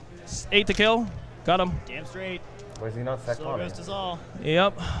 15. 8 to kill. Got him. Damn straight. Why is he not sack Slow roast is all.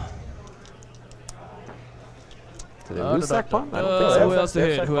 Yep. Did they lose sack pawn? I don't think so. Who else to Sack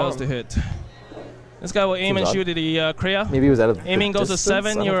hit? Who pawn. else to hit? This guy will aim Seems and odd. shoot at the Kreia. Maybe he was out of the Aiming goes to distance?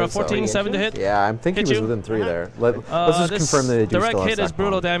 7, I don't you're a think so. 14, 7 to hit. Yeah, I'm thinking Hit he was you. within 3 there. Let's just This confirm that they do direct still have hit is sack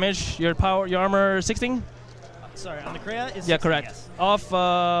brutal pawn. damage. Your armor 16? Sorry, on the Kreia is Yeah, 16, correct. yes. Off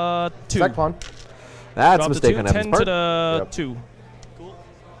 2. sack pawn. That's Drop a the mistake 2, on 10 Evan's to part. the Yep. 2. Cool.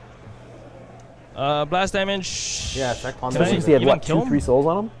 Blast damage. Yeah, sack pawn. Can I Especially since he had even what, kill 2, him? 3 souls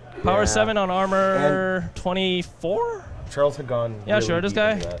on him? Power Yeah. 7 on armor 24? Charles had gone. Yeah, really sure, this deep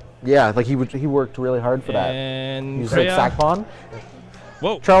guy. into that. Yeah, like he worked really hard for that. And You said Kreia. sack pawn?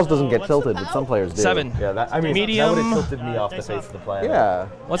 Whoa. Charles doesn't get what's the tilted, but some power? players do. 7. Yeah, that I mean, that would Medium. have tilted me off the Dice face off. of the planet. Yeah.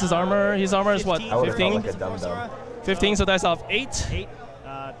 What's his armor? His armor is what? 15 I would've felt 15? like a dum-dum. 15, so that's off 8. 8.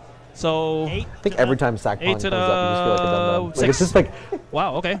 So, 8. I think every time sack pawn 8 comes to up, you just feel like a the dum-dum. Like, it's 6. just like,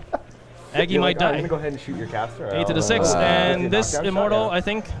 wow, okay. Aggie You're might like, "Oh, I'm die. gonna go ahead and shoot your caster. 8 to the 6, and this Immortal, I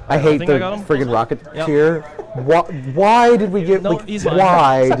think. I hate think I the got him. friggin' Rocketeer. Why did we give? No, like, he's fine.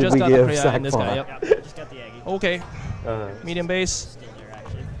 why did Just we got the give Kriya in this guy. Sackbot? Yep. Just got the Aggie. Okay. Medium base. Still there,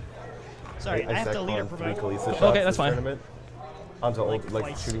 actually. Sorry, I have to leader promote. Okay, that's fine. Onto Like old, like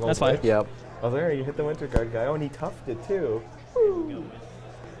twice. shooting That's old fine. Lich. Yep. Oh, there you hit the Winter Guard guy. Oh, and he toughed it too.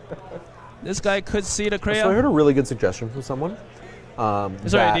 This guy could see the So I heard Kriya. a really good suggestion from someone. Sorry,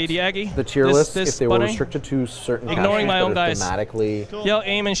 that the Aggie. the tier This- list, this if they were bunny. restricted to certain Ignoring casters my that own are guys. thematically Cool. Yo,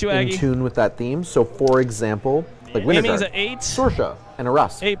 aim and shoot in Aggie. tune with that theme. So, for example, like Aiming is Winterguard, at 8. Sorsha, and a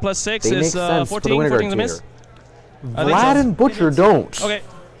Rust. 8 plus 6 They make is sense for the 14. Winterguard 14 is a tier. miss. I think Vlad so. and Butcher don't. Okay.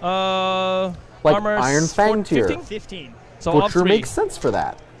 Like Armor Iron Fang tier. 15? 15. So off Butcher 3. makes sense for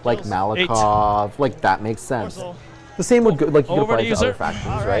that. Like Kills. Malakhov, like that makes sense. Morsel. The same would go, like you could Over apply to to other user. factions,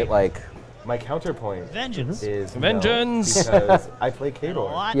 All right? right. Like My counterpoint Vengeance. is no, Vengeance. because I play And a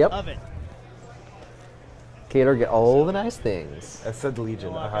Kador. lot Yep. of it. Kador get all the nice things. I said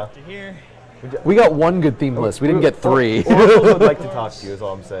Legion. Walk up to here. We got one good theme list. We didn't get 3. Oracles would like to talk to you. Is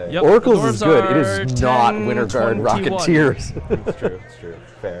all I'm saying. Yep. Oracles the is dwarves good. It are is not 10, Winterguard 21. Rocketeers. It's true. It's true.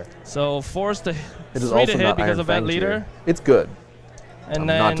 Fair. So forced to It is 3 also to hit not because Iron of that Fang tier. leader. It's good, And I'm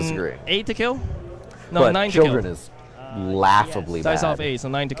then not disagreeing. 8 to kill? No, but 9 to Children kill. is laughably yes. Dice bad. off 8, so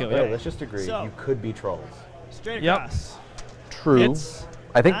 9 to kill. Yeah, Yep. let's just agree. So- You could be trolls. Straight Yep. across. True. Hits.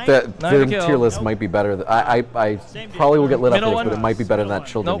 I think 9? that 9 to the kill. tier list Nope. might be better. I Same deal. probably will get lit up Middle with, one? but it might be better than Middle that one.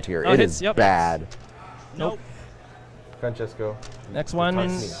 children Nope. tier. Oh, It hits, is yep. bad. Nope. Francesco. Next you one, touch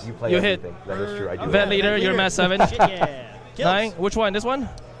me. You play you hit. everything. That is true. I do. Vet it. leader, you're mass 7. Shit, yeah. Kills. 9. Which one? This one?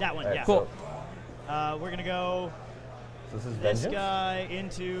 That one, Alright, yeah. Cool. We're going to go This is this Vengeance. guy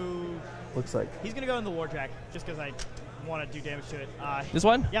into... Looks like. He's going to go in the Warjack just because I want to do damage to it. This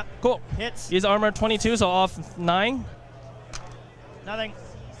one? Yep. Cool. Hits. He's armor 22, so off 9. Nothing.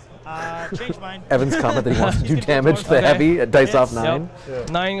 Change mine. Evan's comment that he wants to do He's gonna damage to the Okay. heavy at dice Hits. off 9. Yep.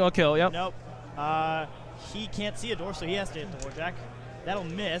 9 will kill, yep. Nope. He can't see a door, so he has to hit the Warjack. That'll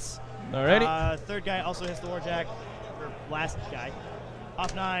miss. Alrighty. Third guy also hits the Warjack. Or last guy.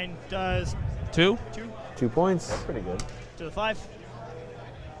 Off 9 does 2. 2 2 points. Pretty good. to the 5.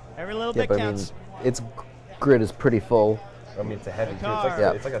 Every little Yeah, bit but I mean, counts. its grid is pretty full. I mean, it's a heavy too. It's Hakar. like,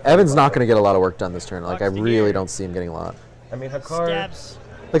 Yeah. it's like a Evan's not third going to get a lot of work done this turn. Like, I Bucks to really here. don't see him getting a lot. I mean, Hakar. Stabs.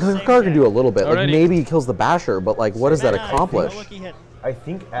 Like, Same Hakar can guy. do a little bit. Like, Alrighty. maybe he kills the Basher, but, like, what does that Nice. accomplish? No lucky hit. I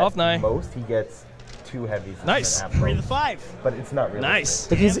think at Off 9. most he gets 2 heavies. Nice. And 3 to the most. 5. But it's not really. Nice.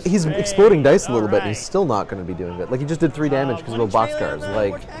 Like, he's Damn exploding dice a straight. little bit, and he's Alright. still not going to be doing it. Like, he just did 3 damage because of one those trailer boxcars. on the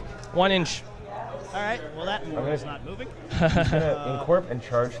Like, Warjack. 1 inch. All right. Well, that gonna- mortal's not moving. He's gonna incorp and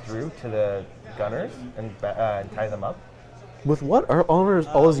charge through to the gunners and tie them up. with what? Are all his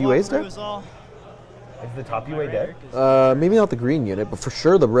UAs Walkthrough dead? is all Is the top UA dead? Maybe not the green unit, but for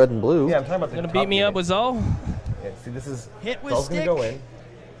sure the red and blue. Yeah, I'm talking about the Gonna top beat me unit. up with Zal. Yeah, see, this is. Hit with Zal's gonna stick. go in.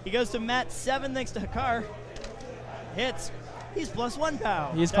 He goes to Mat 7 thanks to Hakar. Hits. He's +1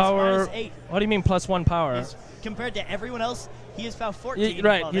 power. He's That's power. -8. What do you mean +1 power? He's, compared to everyone else, he is power 14.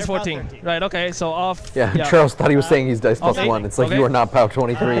 Right, while he's they're power 14. 13. Right, okay, so off. Yeah, Charles thought he was saying he's dice plus okay. 1. It's like, Okay. you are not POW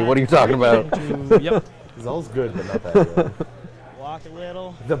 23. What are you talking about? Yep. Zal's good, but not that good. Walk a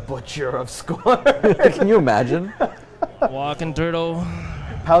little. The butcher of score. Can you imagine? Walking turtle.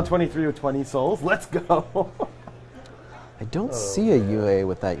 POW 23 with 20 souls. Let's go. I don't see a UA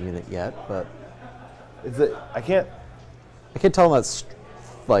with that unit yet, but Is it? I can't. I can't tell that's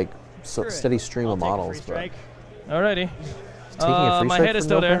like Screw it. steady stream I'll of take a models. free But strike. Alrighty. taking a free my strike head is for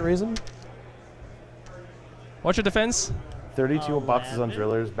still no there. apparent reason? What's your defense? 32 boxes on 11.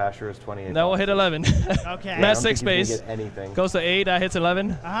 drillers. Basher is 28. That will hit 11. Okay. Mass I don't think 6 he's gonna base. get anything. Goes to 8, that hits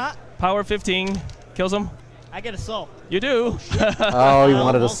 11. Uh-huh. Power 15. Kills him. I get a soul. You do. Oh, he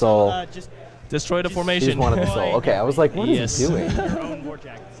wanted a Also, soul. just Destroy the He formation. just wanted the Boy. soul. Okay, I was like, what is Yes. he doing? your own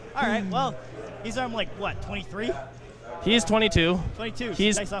Warjack. All right. Well, he's armed like what? 23, He's 22. 22.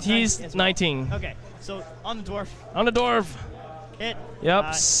 He's Dice off 9 as well. 19. Okay. So on the dwarf, On the dwarf. hit.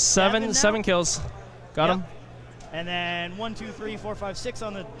 Yep. Seven now. kills. Got Yep. him. And then 1, 2, 3, 4, 5, 6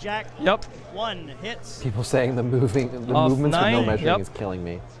 on the jack. Yep. 1 hits. People saying the Off movements with 9, no measuring yep. is killing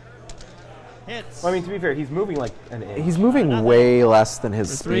me. Hits. Well, I mean, to be fair, he's moving like an inch. He's moving way less than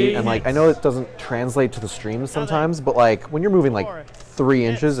his For 3 speed, and like I know it doesn't translate to the streams sometimes, but like when you're moving like 4 3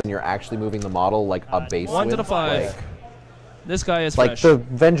 inches and you're actually moving the model like a base 1 to the width, 5. like, This guy is like fresh. the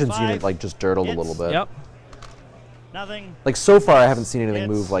Vengeance 5 unit like just dirtled a hits. little bit. Yep. Nothing. Like so far, I haven't seen anything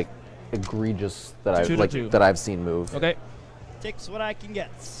Hits. move like egregious that 2 I've to like 2. that I've seen move. Okay. Takes what I can get.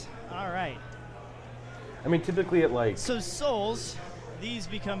 All right. I mean, typically it like So souls, these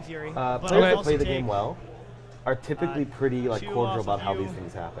become fury. players but that also play the take game well are typically pretty like 2 cordial off about of how you. these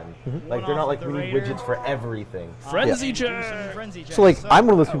things happen. Mm-hmm. Like One they're not off like the we need Raider. widgets for everything. Frenzy And do check. some frenzy So like, checks. I'm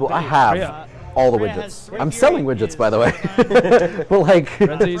one of those people. I have Yeah. all the Freya has widgets. three I'm fury, selling widgets, is by the way. fine. But like,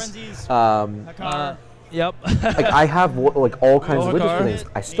 Frenzies. Frenzies, um, Hakar, Yep. like I have like all kinds of widgets for Hakar. things.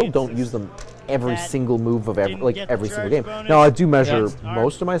 I still don't use them every That single move of every didn't like get the every single charge game. bonus. Now I do measure Yeah.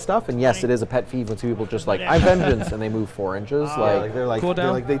 most of my stuff, and yes, it Funny. is a pet peeve when two people just like I vengeance and they move 4 inches. Yeah, Like like Cool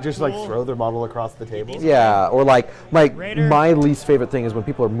down. they just like Cool. throw their model across the table. yeah, or like Raider. my least favorite thing is when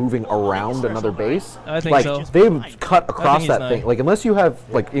people are moving around another base. I think like so. they would cut across he's that nine. thing. Like unless you have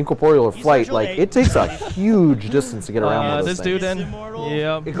like incorporeal or He's flight, special like eight. it takes a huge distance to get around one of This those dude things. then. Immortal.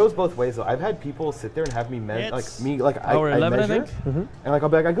 Yep. It goes both ways though. I've had people sit there and have me Hits. I Power 11, I measure, think. and like I'll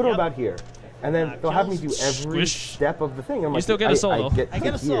be like I go to Yep. about here, and then they'll have me do kills. every Swish. step of the thing. I'm like, still get a soul, though. I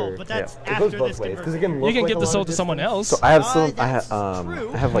get a soul, but that's It after goes both this ways because conversion. again, You look can like give a the lot soul of to someone distance. else. I have that's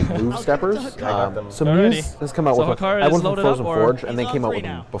I have like move steppers. I got them. So Alrighty. Muse has come out So with Hakar I is went from loaded up, Frozen or- Forge, and they He's came on out three with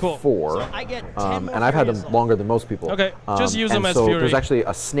them now. Cool. before. So I get 10 more and I've had them Fury assault. longer than most people. Okay, just use them and as so Fury. there's actually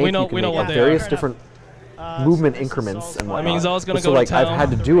a snake We know- you can we know make what with they are. various Fair different So movement this is increments Zol's and going. whatnot. means Zol's gonna so go to like I've town.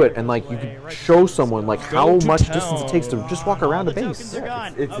 had to do it, and like you could show someone like how to much town. distance it takes to just walk around a The base. tokens are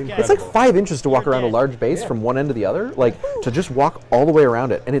gone. It's Okay. It's like 5 inches to walk You're around a dead. large base from one end to the other, like to just walk all the way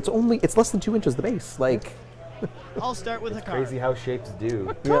around it, and it's less than 2 inches the base. Like, I'll start with a card. Crazy how shapes do.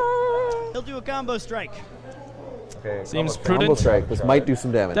 He'll do a combo strike. Okay, Seems almost prudent. combo strike. This might do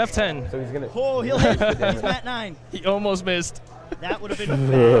some damage. Def 10. So he's gonna. Oh, he'll hit. He's Mat 9. He almost missed. That would have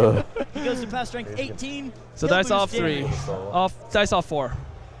been bad. He goes to pass strength 18. So He'll dice lose off 3. damage. Dice off 4.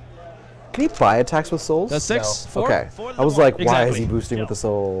 Can he buy attacks with souls? That's 6. No. 4. Okay. For the I was one. like, why is Exactly. he boosting with the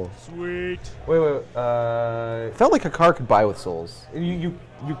soul? Sweet. Wait. I felt like a car could buy with souls.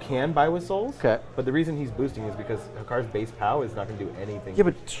 You can buy with souls. Okay. But the reason he's boosting is because Hakar's base POW is not going to do anything. Yeah,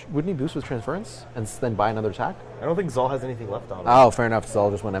 but wouldn't he boost with transference and then buy another attack? I don't think Zol has anything left on him. Oh, fair enough.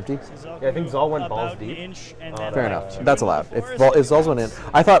 Zal just went empty. Yeah, I think Zol went balls About deep. An inch and Oh, then Fair Uh, enough. two That's into allowed. the If forest. Zal's went in,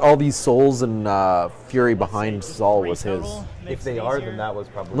 I thought all these souls and Fury behind Zal was his. Total If makes they it are, easier. then that was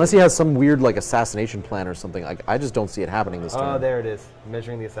probably. Unless he has some weird like assassination plan or something. Like I just don't see it happening this Oh, turn. there it is.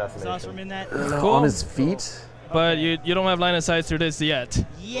 Measuring the Is Ossrum assassination. in that? Cool. On his feet. But you don't have line of sight through this yet.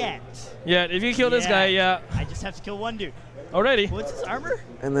 Yet. Yeah, if you kill this guy, yeah. I just have to kill one dude. Already. What's his armor?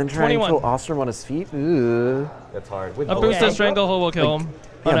 And then try and 21. kill Ossrum on his feet. Ugh. That's hard. With A bullet boosted Okay. stranglehold will kill him.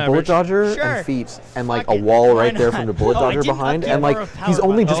 On Yeah, bullet average. dodger Sure. and feet, and like Fuck a it. wall Why right there not? from the bullet Oh, I dodger didn't behind, update and like Power of he's Power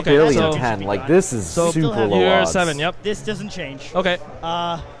only button. just Okay, barely so- in 10. Like this is So super have- low You're odds. 7, yep. This doesn't change. Okay.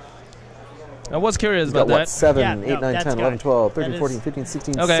 I was curious He's about got what, that. 7, Yeah, 8, no, 9, that's 10, got 11, it. 12, That 13, is- 14, 15,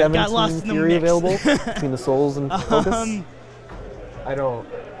 16, Okay. Got lost in 17 the Fury mix. available between the souls and focus. I don't.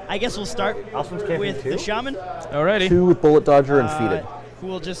 I guess we'll start Ostrum's camping with too? the shaman. Alrighty. 2 with bullet dodger and feated. Who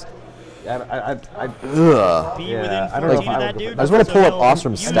will just I Ugh. be Yeah, within I don't know 14 if I of would that go dude. for I just want to pull up So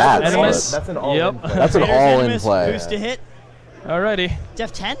Ostrum's use stats. Animus. but That's an all-in Yep. play. That's an Raiders all-in Animus, play. Boost to hit. Alrighty.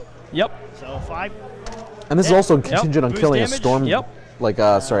 Def 10. Yep. So 5. And this is also contingent on Boost killing a damage? storm. Yep. Like,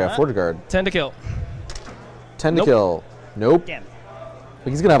 sorry, a Forge Guard. 10 to kill. 10 Nope. to kill. Nope. Damn. But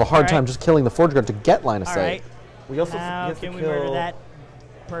he's gonna have a hard Alright. time just killing the Forge Guard to get line of All sight. right. We also he How has to can we kill. murder that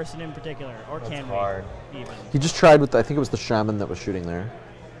person in particular, or can hard. we even? He just tried with, I think it was the shaman that was shooting there.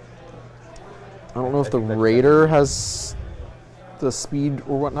 I don't know if the think that's raider has the speed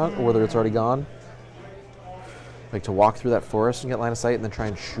or whatnot, or whether it's already gone. Like to walk through that forest and get line of sight and then try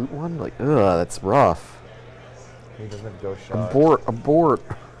and shoot one? Like, ugh, that's rough. He doesn't have ghost shot. Abort, abort.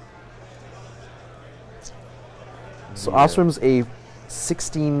 So Ostrum's a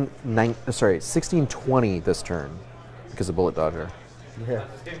 16-20 this turn because of bullet dodger. Yeah.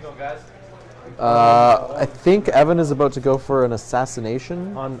 I think Evan is about to go for an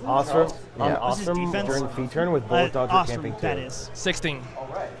assassination. On Ossrum, Yeah. What's his Ossrum defense? during feed turn with bullet dodger Ossrum, camping too. that is. 16.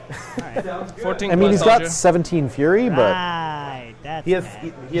 Alright. 14 I mean, plus he's got dodger. 17 fury, but Right. That's He has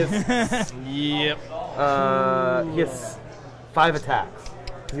bad. he has Yep. he has 5 attacks.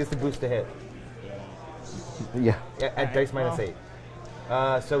 He has to boost a hit yeah. at dice minus 8.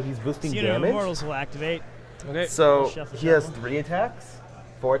 So he's boosting Unit of damage. Immortals will activate. Okay. So Shuffle, he has shuffle. 3 attacks,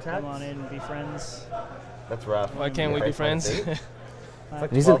 4 attacks. Come on in, be friends. That's rough. Why can't we Yeah, be dice minus friends? 8. It's like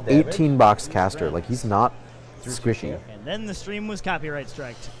And he's an 12 damage. 18 box caster. Like, he's not squishy. And then the stream was copyright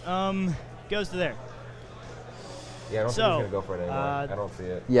striked. Goes to there. Yeah, I don't So, think he's gonna go for it anymore. uh, I don't see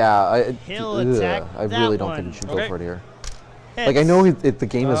it. Yeah, He'll attack I that really don't think one. he should Okay. go for it here. Hits. Like, I know the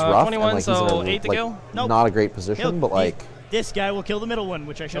game is rough 21, and like so he's in a, 8 to like, kill? Nope. not a great position, He'll- but he- like, This guy will kill the middle one,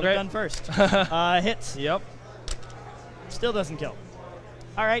 which I should Okay. have done first. Hits. Yep. Still doesn't kill.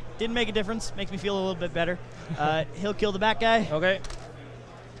 All right, didn't make a difference. Makes me feel a little bit better. He'll kill the back guy. Okay.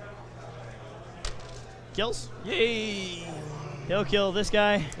 Kills. Yay! He'll kill this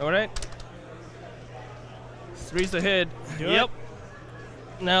guy. All right. 3's the hit. Do Yep.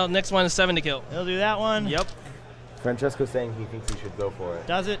 it. Now next one is 7 to kill. He'll do that one. Yep. Francesco's saying he thinks he should go for it.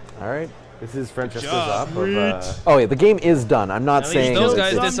 Does it. All right. This is Francesco's job. up of. Oh yeah, the game is done. I'm not At least saying those it's-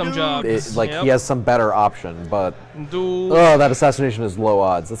 guys did it's- some job. like Yep. he has some better option, but Do. oh, that assassination is low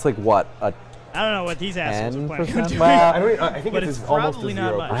odds. It's like what, a I don't know what these assholes are planning on 10%? doing. Well, I think But it's it's almost probably a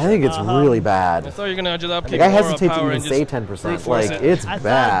not 0%. much. I think it's really bad. I thought you were gonna just up Like, kick I more hesitate to power even and say just 10%. force Like it. it's I thought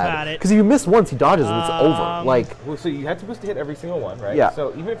bad about it. because if you miss once, he dodges and it's over. Like Well, so you have to boost to hit every single one, right? Yeah.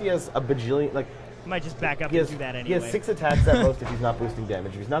 So even if he has a bajillion, like Might just back up he and has, do that he anyway. has 6 attacks at most if he's not boosting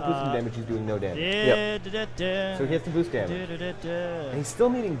damage. If he's not boosting damage, he's doing no damage. So he has to boost damage. And he's still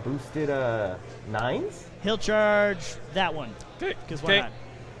needing boosted 9s. He'll charge that one. Okay. Because why not?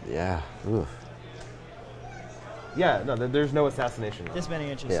 yeah, ugh. Yeah, no, there's no assassination. This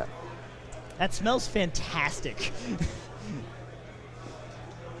many inches. Yeah. That smells fantastic.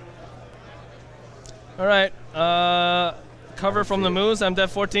 All right. Cover from the Moose. I'm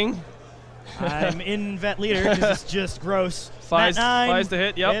dev 14. I'm in vet leader because it's just gross. Fives- Nat 9 fives to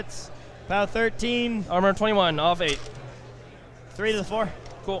hit, yep. Hits. Pow 13. Armor 21 off 8. 3 to the 4.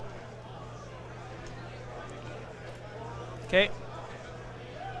 Cool. Okay.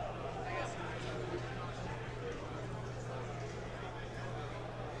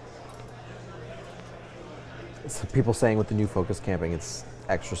 So people saying with the new focus camping, it's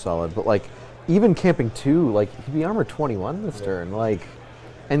extra solid. But like, even camping 2, like he'd be armor 21 this turn. Like,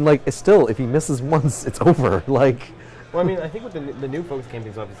 and like it's still, if he misses once, it's over. Like, Well, I mean, I think with the new focus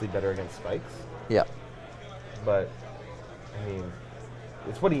camping is obviously better against spikes, yeah. but I mean,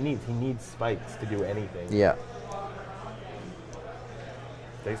 it's what he needs. He needs spikes to do anything. Yeah.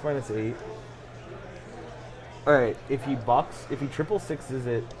 Dex -8. All right, if he triple sixes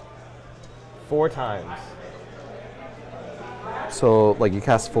it 4 times. So like you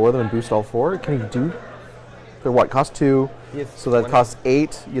cast 4 of them and boost all 4. Can he do? They're what? Cost 2. Yes, So that 20. costs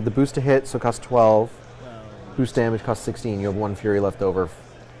 8. You have the boost to hit, so it costs 12. Boost damage costs 16. You have 1 fury left over.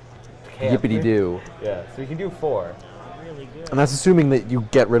 Camp. Yippity doo. Yeah, so you can do 4. Really good. And that's assuming that you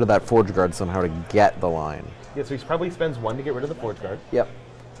get rid of that Forge Guard somehow to get the line. Yeah, so he probably spends 1 to get rid of the Forge Guard. Yep.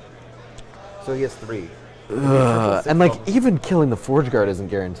 So he has 3. And like even killing the Forge Guard isn't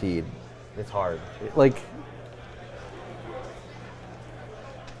guaranteed. It's hard. Like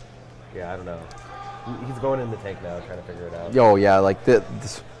Yeah, I don't know. He's going in the tank now, trying to figure it out. oh yeah, like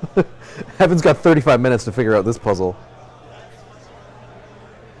this Heaven's got 35 minutes to figure out this puzzle.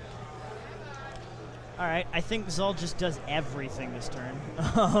 All right, I think Zol just does everything this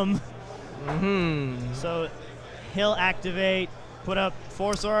turn. So he'll activate, put up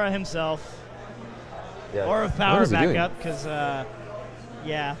Force Aura himself, Yeah. Aura of What Power is he back doing? up, because,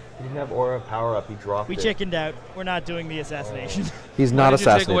 yeah, He didn't have Aura of Power up, he dropped we it. chickened out. We're not doing the assassination. He's Why not did you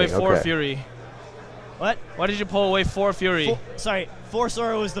take away assassinating. 4 Okay. Fury? What? Why did you pull away 4 Fury? Sorry, Force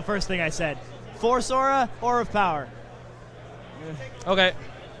Aura was the first thing I said. Force Aura, Aura of Power. Okay.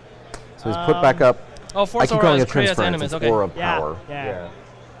 So he's put back up. Oh, I Force keep Aura calling is it Krea's transference. enemies. It's Okay. aura of Yeah, power. yeah.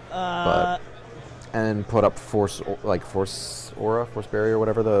 Yeah. And put up force aura, force barrier,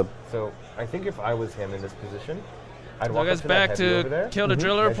 whatever the. So I think if I was him in this position, I'd So walk guys up to that back heavy over to there, kill the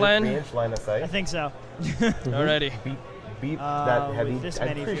driller measure plan. 3-inch line of sight, I think so. Alrighty. beat that heavy. with this I'm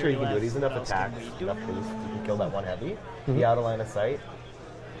many pretty sure he fury can do it. left, He's enough what else can attacks, we do? enough boost. He can kill that one heavy. Be out of line of sight.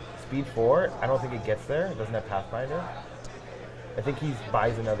 Speed 4. I don't think it gets there. It doesn't have Pathfinder. I think he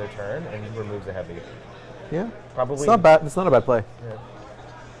buys another turn and removes a heavy. Yeah. Probably. It's not bad. It's not a bad play. Yeah.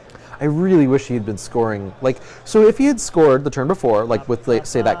 I really wish he had been scoring. Like, so if he had scored the turn before, like with, like,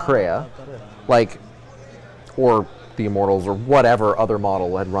 say, that Krea, like, or the Immortals or whatever other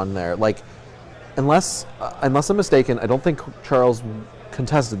model had run there, like, unless I'm mistaken, I don't think Charles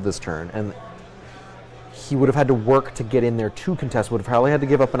contested this turn, and he would have had to work to get in there to contest. Would have probably had to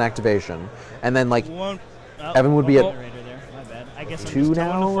give up an activation, and then like Won't, Evan would be at Right there. My bad. I guess I'm 2 just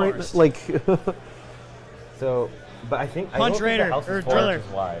now, towing the right? forest. Like, So, but I think Punch I don't Raider, think the house or is 4 Driller.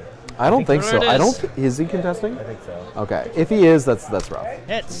 inches wide. I don't think There so. it I is. don't. Is he contesting? I think so. Okay, if he is, that's rough.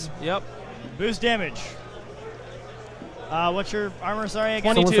 Hits. Yep. Boost damage. What's your armor, sorry,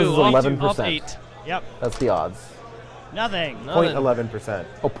 again? 22 says it's off 11%. 8. Yep. That's the odds. Nothing. Point Nothing. 11%.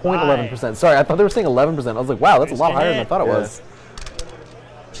 Oh, 0.11%. Sorry, I thought they were saying 11%. I was like, wow, that's a lot higher than I thought it Yeah. was.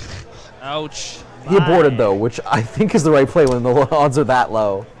 Ouch. He aborted Bye. though, which I think is the right play when the odds are that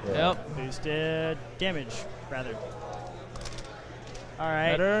low. Yep. Boosted damage, rather. All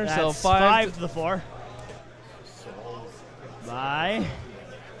right. Better, That's so 5 to the 4. Bye.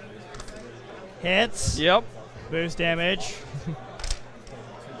 Hits. Yep. Boost damage.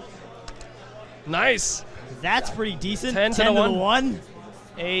 Nice. That's pretty decent. 10 to the to one. the 1.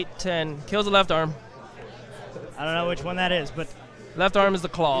 8, 10. Kills the left arm. I don't know which one that is, but Left arm is the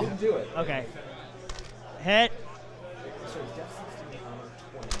claw. Do it. okay. Hit.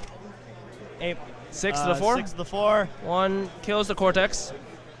 8. 6 to the 4. 6 to the 4. 1 kills the cortex.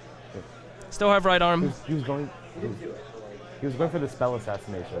 Still have right arm. He was going. He was going for the spell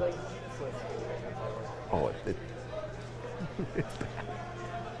assassination. Oh, it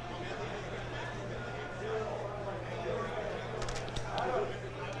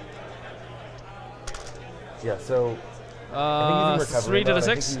Yeah. So I think he's in recovery 3 to the mode. I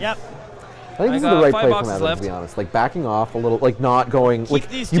think 6. he's- Yep. I think this is got the right 5 play from boxes Evan, left. to be honest. Like backing off a little, like not going. Like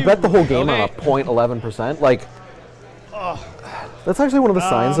these you two. bet the whole game on Okay. a 0.11%. Like that's actually one of the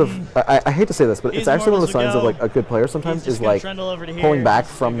signs of. I hate to say this, but it's These actually one of the mortals signs of will like go. a good player. Sometimes He's just is gonna like trundle over to here. pulling back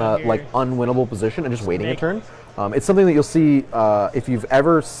He's from gonna the go like here. unwinnable position and just waiting a Make- turn. It's something that you'll see if you've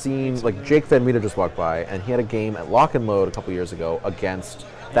ever seen like Jake Van Meter just walked by and he had a game at Lock and Load a couple years ago against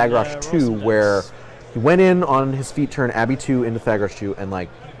Thagrosh roll 2 some where dice. he went in on his feet turn Abbey 2 into Thagrosh 2 and like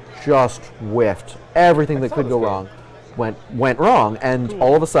just whiffed everything that could go wrong went wrong and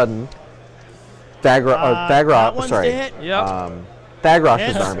all of a sudden that one's to hit. Yep.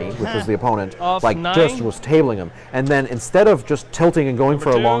 Thagrosh's Yes. army, which was the opponent, Off like 9. just was tabling him. And then instead of just tilting and going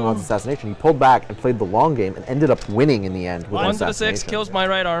for a 2. long odds assassination, he pulled back and played the long game and ended up winning in the end with 1 an to the 6 assassination. kills my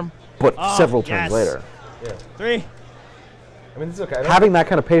right arm. But Oh, several yes. turns later. Yeah. 3. I mean, this is okay. I don't Having that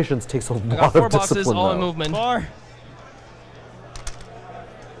kind of patience takes a I got lot 4 of boxes, discipline, all in though. movement. 4.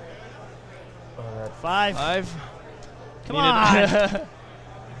 5. 5. Come on.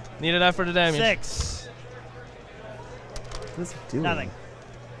 Needed that for the damage. 6. What is he doing? Nothing.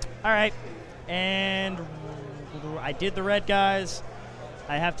 All right. And I did the red guys.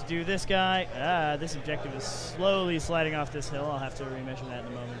 I have to do this guy. This objective is slowly sliding off this hill. I'll have to remeasure that in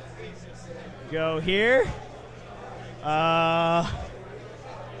a moment. Go here.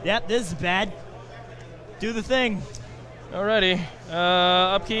 Yep, this is bad. Do the thing. Alrighty.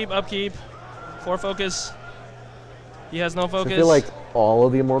 Upkeep, upkeep. 4 focus. He has no So focus. I feel like all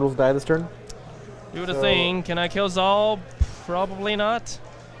of the immortals die this turn. Do the So- thing. Can I kill Zal? Probably not.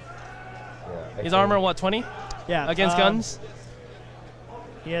 Yeah, His armor, what, 20? Yeah. Against guns?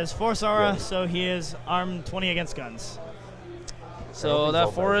 He has Force Aura, Yeah. so he is armed 20 against guns. So think that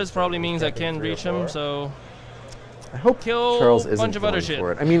Zal forest dies. probably means I Can't be can 3 or reach him, 4. so I hope Kill Charles a isn't bunch of other going shit.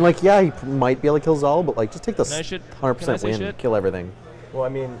 for it. I mean, like, yeah, he might be able to kill Zal, but like, just take the Can I shit- 100% can I say win, shit? kill everything. Well, I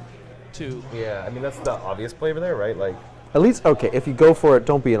mean, 2. yeah. I mean, that's the obvious play over there, right? Like, At least, okay, if you go for it,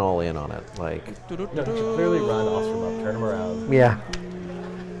 don't be an all in on it. Like, no, you should clearly run Ossrum up, turn him around. yeah.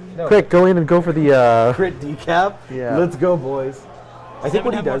 No, Quick, go in and go for the, crit decap. Yeah. Let's go, boys. I think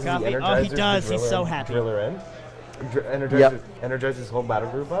what he have more does is he coffee? energizes Oh, he does. the He's driller so and happy. Driller in. Energizes, Yep. energizes his whole battle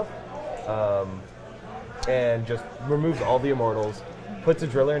group up, and just removes all the immortals. Puts a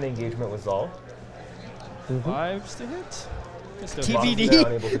driller in engagement with Zal. 5s to hit. Just a TBD. They're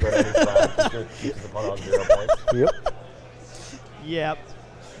unable to go to any flag. Keeps the opponent on 0 points. yep.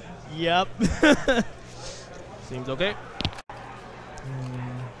 Yep. Seems okay.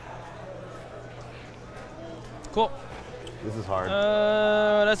 Cool. This is hard.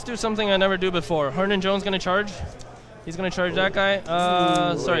 Let's do something I never do before. Hernan Jones gonna charge. He's gonna charge that guy.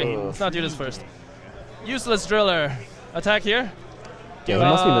 Sorry, let's not do this first. Useless driller. Attack here. Yeah, he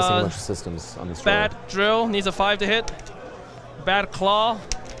must be missing a Uh, bunch of systems on this Bad drill. Needs a 5 to hit. Bad claw.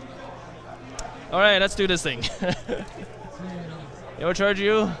 Alright, let's do this thing. Yo, charge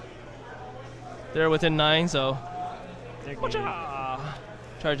you. They're within 9, so.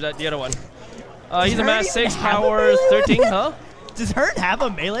 Charge that, the other one. He's a Hurt mass even 6, have a power melee 13, weapon? huh? Does Hurt have a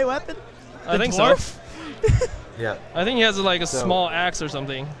melee weapon? I The think dwarf? so. Yeah. I think he has like a So- small axe or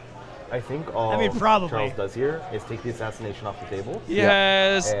something. I think all I mean, probably. Charles does here is take the assassination off the table. He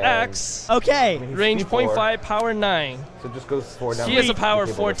has And- axe, Okay. He's range C4, 0.5, power 9. So just goes 4 down. He has a the power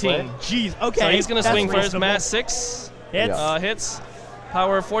table this way. 14. Jeez. Okay. So he's gonna that's swing first. reasonable. Mass 6 Hits. hits.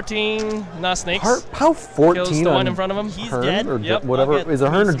 Power 14, not snakes. How 14 Kills the on one in front of him. He's Hearn dead. or Yep. whatever? I'll get Is it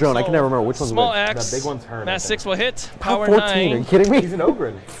Hearn or some Joan? I can soul. never remember which one's Small which. axe. The big one's Hearn, I Mass think. 6 will hit. How Power 14? Are you 9. kidding me? He's an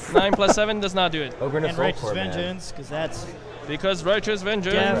Ogren. 9 plus 7 does not do it. Ogren And is Righteous Soulcore, man. Vengeance, because that's Because Righteous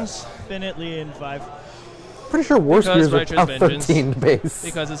Vengeance. definitely in 5. Pretty sure worst Because years are Righteous top Vengeance. 13 base.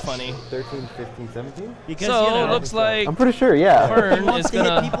 Because it's funny. 13, 15, 17? Because, So you know, looks like I'm pretty sure, yeah. Hearn he wants is to hit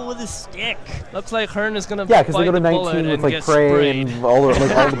gonna. people with a stick. Looks like Hearn is gonna. Yeah, because they bite go to the bullet 19 with and like get prey sprayed. and all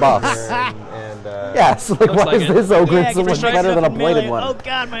the buffs. Yeah, so like, Looks why like is it. this Ogre Yeah, so get much the better than a strike bladed up one? Oh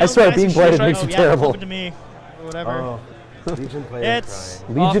god, my I own swear, guys being are bladed shit. makes Oh, you yeah, terrible. flip it to me. Or whatever. Oh. Legion players It's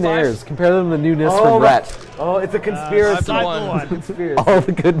crying. Legionnaires. Compare them to the newness Oh, from Rhett. Oh, it's a conspiracy. 5-1. Conspiracy. All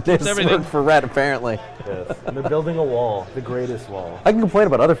the goodness everything. worked for Rhett, apparently. Yes. And they're building a wall, the greatest wall. I can complain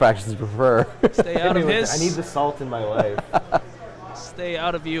about other factions you prefer. Stay out of his. I need the salt in my life. Stay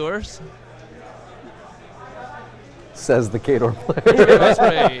out of viewers. Says the Kador player.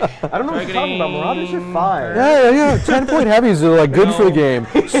 Osprey. I don't know what you're talking about. Marauders are fine. Yeah. 10-point heavies are like good for the No. game.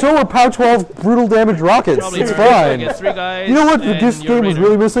 So are POW 12 brutal damage rockets. Probably It's very good. fine. Get 3 guys. You know what and this your game was Raider.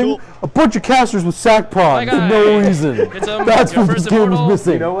 really missing? A bunch of casters with sack prawns for My no guy. reason. Hits him. That's Your what this first game immortal. was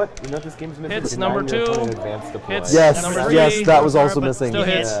missing. You know what? You know what this game's missing? Hits It's number 9 minutes 2. on an advanced deploy. Hits Yes, number 3. yes, that was also but missing. Still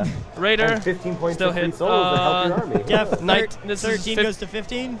hits. Yeah. Raider. And 15 points Still of free hit. souls to help your army. Jeff, Knight. This is 13 fif- goes to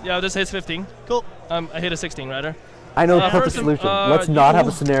 15. Yeah, this hits 15. Cool. I hit a 16, rather. I know the perfect first, solution. Let's not have a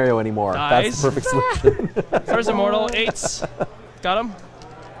you scenario anymore. That's dies. the perfect solution. First immortal, 8s. Got him.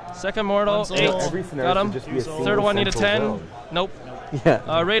 Second mortal, One soul. 8. Every scenario Got should him. just be a single Third one need a central 10. zone. Nope.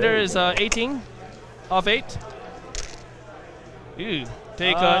 Yeah. Raider is 18. Off 8. Ooh.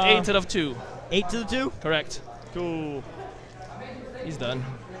 Take 8 of 2. 8 to the 2. Correct. Cool. He's done.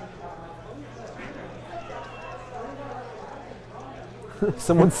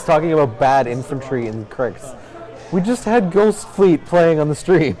 Someone's talking about bad infantry in Crix. We just had Ghost Fleet playing on the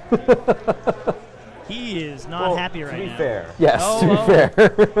stream. He is not happy right To be now. fair, Yes, Oh, to be well.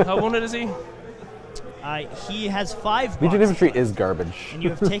 fair. How wounded is he? He has 5 Legion boxes, infantry is garbage. and you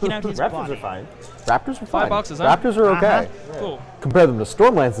have taken out his Raptors body. are fine. Raptors are fine. boxes, huh? Raptors are okay. Cool. Compare them to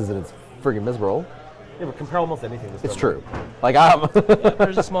Storm Lances and it's friggin' miserable. Yeah, but compare almost anything. To It's Storm true. Like, I'm...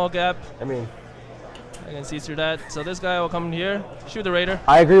 There's a small gap. I mean, I can see through that. So this guy will come here. Shoot the Raider.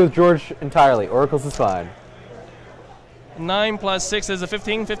 I agree with George entirely. Oracles is fine. 9 plus 6 is a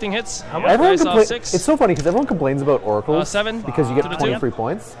 15. 15 hits. Everyone Dice off compla- 6. It's so funny because everyone complains about Oracles 7. because you get To the 20 two. free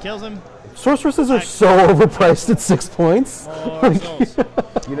points. Kills him. Sorceresses are so overpriced at 6 points. More souls.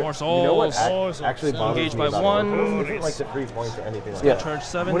 you know, More you know what souls. actually bothers Engaged me by about 1. Oracles isn't like the 3 points or anything like Yeah. that. Charge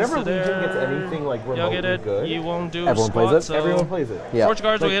 7. Whenever to there. Legion gets anything like You'll remotely get it. good, You won't do Everyone plays squat, it? So everyone plays it. Yeah. Torch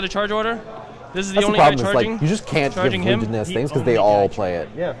guards will get a charge order. This is the That's the only guy problem is charging. like you just can't give charging him. Legion this The things because they only all guy play it.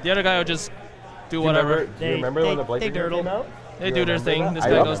 Yeah. The other guy will just do Do you whatever. remember, do you remember when the Blight they Brigade dirtle. came out? They You do their remember thing. that? This I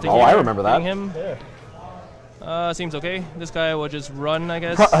guy remember. goes to Oh, here. I remember that. hitting him. Yeah. Seems okay. This guy will just run, I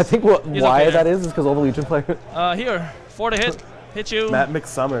guess. I think He's why okay that there. is because all the Legion players. Here. 4 to hit. Hit you. Matt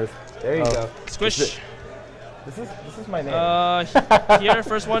McSummers. There you go. Squish. This is my name. Here,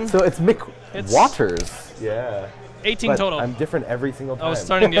 first one. So it's Mick It's- Waters. yeah. 18 But total. I'm different every single time. I was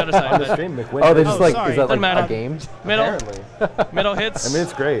starting the other side. on the but stream, McWin. Oh, they Oh, just like sorry. is that Doesn't like matter. a game? Middle. Apparently. Middle hits. I mean,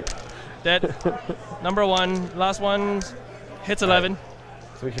 it's great. Dead. Number 1. Last one. Hits 11.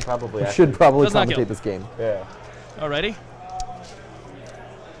 So we should probably. We should probably Does not kill. commentate this game. Yeah. Alrighty.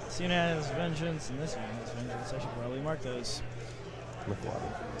 Seen as vengeance, and this one is vengeance. I should probably mark those.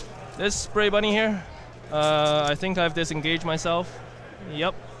 This spray bunny here. I think I've disengaged myself.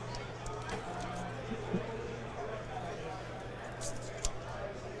 Yep.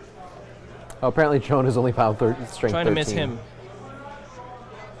 Oh, apparently Joan is only pound strength 13. Trying to miss him.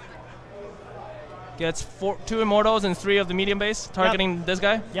 Gets 2 immortals and 3 of the medium base, targeting this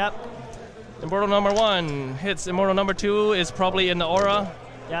guy. Yep. Immortal number 1 hits. Immortal number 2 is probably in the aura.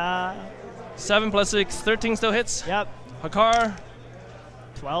 Yeah. 7 plus 6, 13 still hits. Yep. Hakar,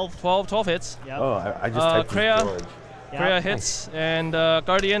 12. 12 hits. Yep. Oh, I just typed Kreia. George. Yep. Kreia hits. And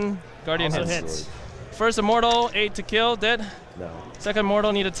Guardian Also hits. hits. First immortal, 8 to kill, dead. No. Second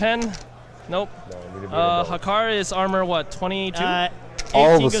immortal need a 10. Nope. No. Need to be an adult. Hakar is armor what, 22?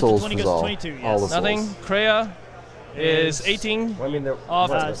 All 18 the goes souls to 20 was goes all. to 22. Yes. All the Nothing. souls. Kreia is 18. Well, I mean, Off.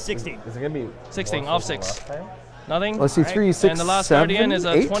 what- 16. Is it gonna be 16, more off souls than 6. last time? Nothing. Let's see, Alright. 3, 6, And the last 7, Guardian is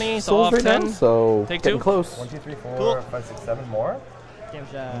a 8 20, so souls off right 10. now. So Take getting 2. close. 1, 2, 3, 4, Cool. 5, 6, 7 more.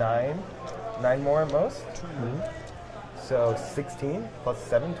 Damage, 9 more at most. So 16 plus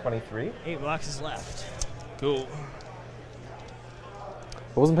 7, 23. 8 boxes left. Cool.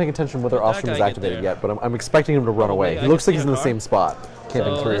 I wasn't paying attention whether That Ossrum guy was get activated there? yet, but I'm expecting him to run away. I He looks can like he's see in a the car. same spot,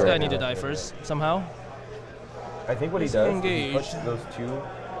 camping So through this guy right need to now. die first, somehow. I think what he Is does he is he engaged? puts those 2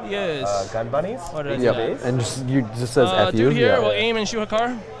 Yes. gun bunnies. What did I in do? Yep, base. and just says F you. Dude here yeah. will aim and shoot a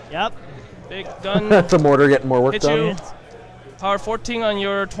car. Yep. Big gun. the mortar getting more work Hit done. you. Power 14 on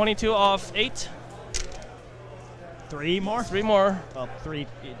your 22 off 8. 3 more. 3 more. Well, 3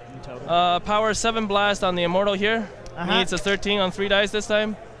 in total. Power 7 blast on the immortal here. Uh-huh. Needs a 13 on 3 dice this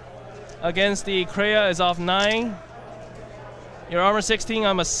time. Against the Kreia is off 9. Your armor 16,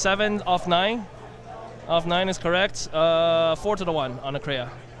 I'm a 7 off 9. Off 9 is correct. 4 to the 1 on the Kreia.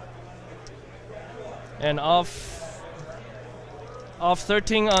 And off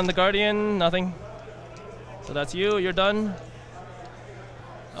 13 on the Guardian, nothing. So that's you. You're done.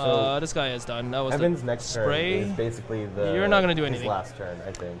 So This guy is done. That was Evan's the next spray. turn is basically the. You're not gonna do his anything. last turn,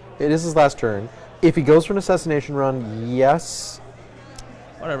 I think. It is his last turn. If he goes for an assassination run, yes.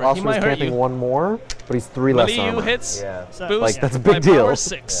 Whatever. He Ossrum might is hurt camping you. one more, but he's 3 less Melee you armor. hits. Yeah. So, Boost Like, that's a by big deal. Power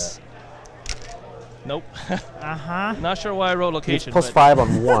 6. Nope. Uh-huh. Not sure why I rolled He's location. plus but 5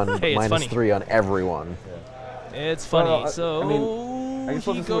 on one, Hey, it's minus funny. 3 on everyone. It's funny. Well, So I mean, I guess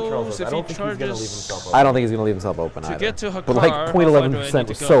we'll he just see what Charles goes does. I if don't he think he's gonna leave charges. himself open. I don't think he's going to leave himself open To either. get to but like Hakar, how far 0.11% do I need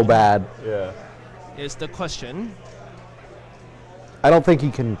was to so go? bad. Yeah. Is the question. I don't think he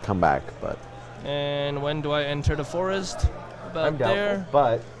can come back, but And when do I enter the forest? About I'm doubtful, there.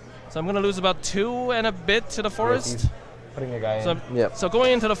 but So I'm gonna lose about 2 and a bit to the forest. he's putting a guy So, in. Yep. so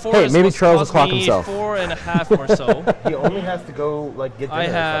going into the forest. maybe will Charles will cost clock me himself. 4.5 or so. He only has to go like get dinner I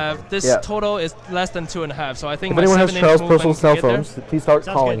or have something. this Yeah. total is less than 2.5, so I think if my anyone has 7-inch Charles' movement personal can cell get there. phones, please start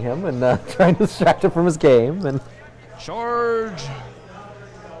Sounds calling good. him and trying to distract him from his game. And Charge.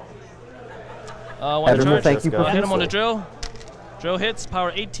 One Edwin, charge. thank you Let's go. Hit him on the profusely. drill. Drill hits.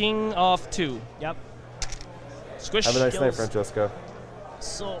 Power 18 off 2. Yep. Squish. Have a nice night, Skills. Francesco.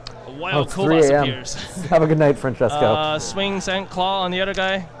 So, A wild it's Kobas 3 a.m. appears. Have a good night, Francesco. Swing sand claw on the other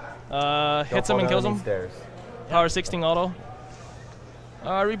guy. Don't Hits fall him and down kills these him. Stairs. Power 16 auto.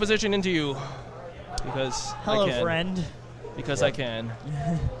 Reposition into you. Because hello, I can. friend. Because I can.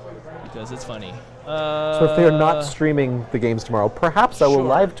 Because it's funny. So if they're not streaming the games tomorrow, perhaps I will Sure,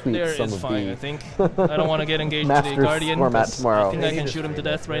 live tweet there some is of fine, I the think. I don't want to get engaged to the Masters Guardian. format 'cause tomorrow. I think I They can need shoot him to stream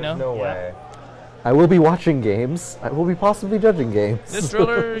death it. right There's now. No Yeah. way. I will be watching games. I will be possibly judging games. This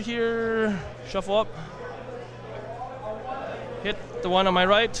driller here, shuffle up. Hit the one on my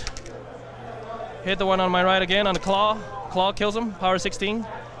right. Hit the one on my right again on the claw. Claw kills him, power 16.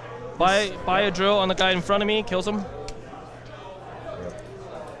 Buy a drill on the guy in front of me, kills him.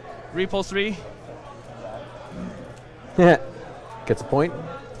 Repulse 3. Yeah. Gets a point.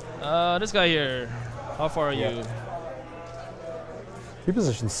 This guy here, how far are you? Your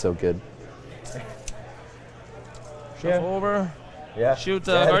position's so good. Shuffle over. Yeah. Shoot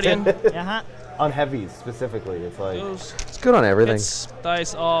Yeah. Guardian. Uh-huh. On heavies specifically, it's like. Goes. It's good on everything. Hits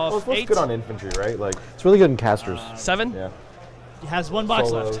dice Well, off it's what's 8. good on infantry, right? Like. It's really good in casters. 7. Yeah. He has one box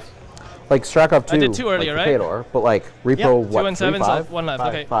Solos. left. Like Strakov 2. I did 2 earlier, like right? Fedor, but like Repo, Yep. 2 what, and 3, 7, so 5? 1 left.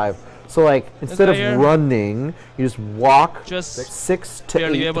 Okay. 5. So like instead guy of here. running, you just walk Just 6 to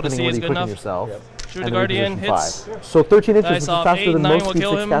barely 8, able to depending see whether is you good quicken enough. yourself. Yep. shoot the and then Guardian, reposition hits. 5. So 13 inches, Dice which is off faster 8, than 9 most will Speed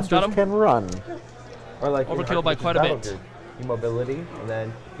kill 6 him. Got casters him. can run. Or like Overkill by quite a bit. Immobility, and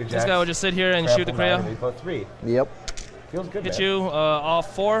then your This guy will just sit here and shoot the Kreia. Plus 3. Yep. Feels good. Hit man. you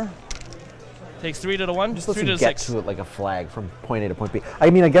off 4. Takes 3 to the 1. Just 3 lets to you the get 6. to it like a flag from point A to point B.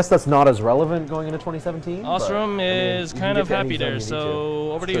 I mean, I guess that's not as relevant going into 2017. but- Ossrum is you kind can of get to any happy zone there, you need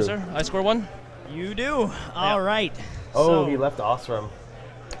so over to you, True. sir. I score 1. You do. All right. Oh, so, he left Ossrum.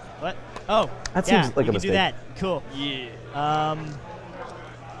 What? Oh, That yeah, seems like you a can do mistake. that. Cool. Yeah.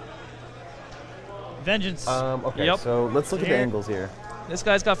 Vengeance. Okay, Yep. so let's look at the Here. angles here. This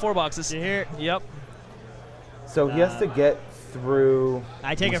guy's got 4 boxes. See here. Yep. So he has to get through.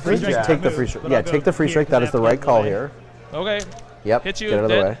 I take a free free strike. strike. to Take the move, free strike. but Yeah, I'll go take the free here strike. 'cause That I is have the to right get out of call way. here. Okay. Yep. Hit you, Get out of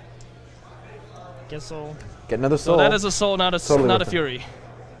the dead. way. Guess Get another So soul. that is a soul, not a Totally not a worth it. fury.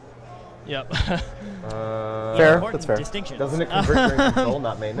 Yep. Fair, Important that's fair. distinction. Doesn't it convert during control,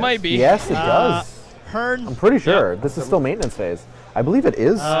 not maintenance? Might be. Yes, it does. Hearn. I'm pretty sure. This is still maintenance phase. I believe it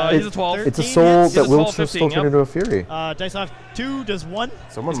is. He's a 12. It's a 13 soul hits. that He's a will 12, still 15, turn yep. into a fury. Dice off 2 does 1.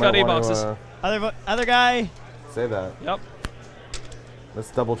 Someone He's might got 8 want boxes. to Other guy say that. Yep. Let's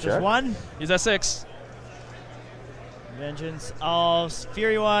double does check. 1. He's at 6. Vengeance. I'll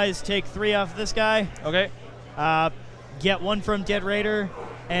fury wise take 3 off this guy. Okay. Get 1 from Dead Raider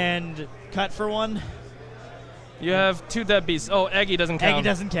and cut for 1. You have 2 dead beasts. Oh, Aggie doesn't count. Aggie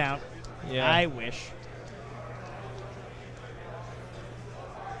doesn't count. Yeah. I wish.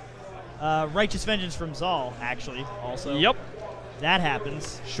 Righteous Vengeance from Zal, actually, also. Yep. That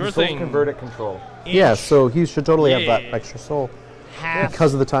happens. Sure Soul thing. convert at control. Yeah, so he should totally have that Yeah. extra soul Half.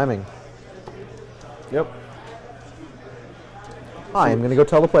 because of the timing. Yep. I am going to go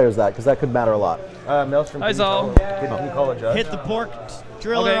tell the players that because that could matter a lot. Maelstrom, Hi, can you Zal. can you call a judge? Hit the pork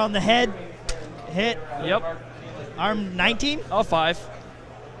driller Okay. on the head. Hit. Yep. Arm 19. Oh, 5.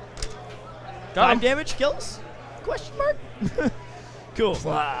 Got 5 him. damage kills? Question mark? Cool.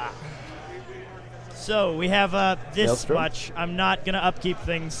 So we have this Maelstrom? much. I'm not going to upkeep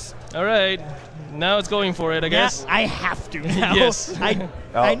things. All right. Now it's going for it, I guess. I have to now. Yes. I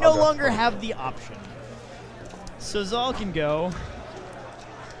I'll no go. longer have the option. So Zal can go.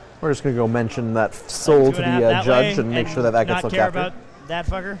 We're just going to go mention that soul to 2.5 the that judge way and make sure that that gets not looked care after. about that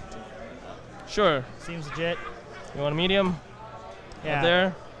fucker. Sure. Seems legit. You want a medium? Yeah. Up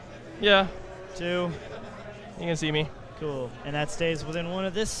there? Yeah. 2. You can see me. Cool. And that stays within 1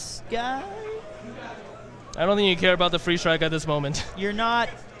 of this guy. I don't think you care about the free strike at this moment. You're not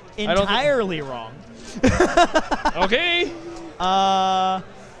don't thi- entirely wrong. Okay.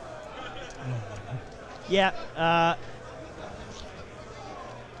 Yeah.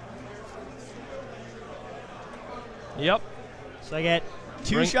 Yep. So I get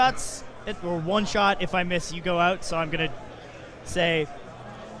 2 Bring- shots, or 1 shot. If I miss, you go out. So I'm going to say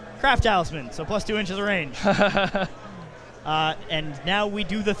Craft Talisman, so plus 2 inches of range. And now we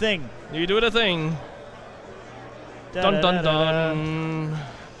do the thing. You do the thing. Dun dun dun.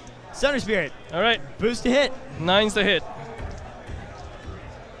 Thunder Spirit, All right. boost to hit. 9's the hit.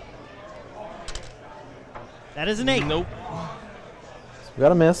 That is an 8. Nope. We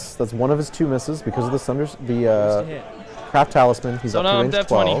got a miss. That's one of his 2 misses because of the Boost to hit. Craft Talisman. He's So up now to I'm range def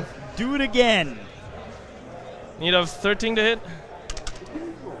 12. 20. Do it again. Need a 13 to hit.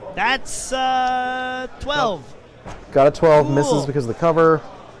 That's 12. Got a 12, Cool. misses because of the cover,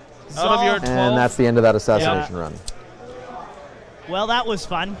 Out of your Zol. 12. and that's the end of that assassination run. Well, that was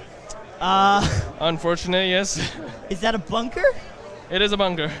fun. Unfortunate, yes. Is that a bunker? It is a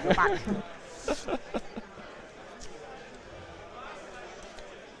bunker.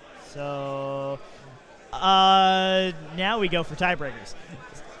 So, now we go for tiebreakers.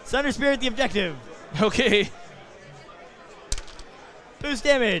 Thunder Spirit, the objective. Okay. Boost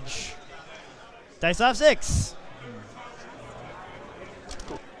damage. Dice off 6.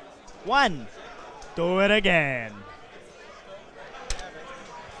 1. Do it again.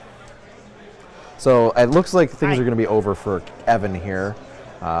 So it looks like things Hi. are going to be over for Evan here.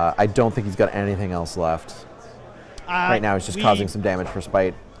 I don't think he's got anything else left. Right now he's just causing some damage for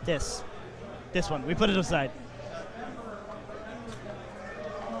spite. This one. We put it aside.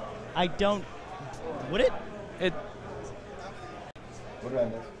 I don't. Would it? It. What did I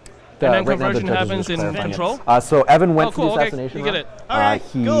miss? And then Right now the conversion judges are happens just in clarifying it. control? So Evan went Oh, for cool. the Okay. assassination You get run. it. All right,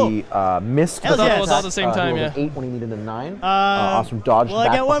 He cool. missed Hell the yes. first It was all the same attack. time, He rolled yeah. an 8 when he needed a 9. Uh, Ossrum dodged well, I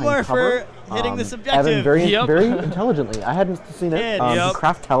back got one behind more cover. for hitting this Evan objective. very, Yep. very intelligently. I hadn't seen it. Did. Yep.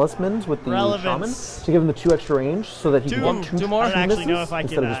 Craft talismans with the shaman Relevance. to give him the 2 extra range so that he could get 2 Two more. I don't actually misses know if I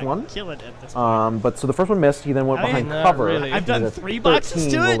instead can of just 1. kill it at this point. But so the first one missed. He then went I mean, behind not cover. really. I've done He did a 3 boxes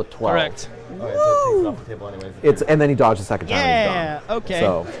 13, to rolled it. a 12. Correct. Okay, so it takes it off the table anyways. And then he dodged the second time. Yeah. And he's gone. Okay.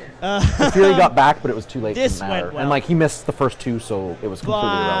 So the Fury got back, but it was too late. This Didn't matter. went well. And like he missed the first 2, so it was completely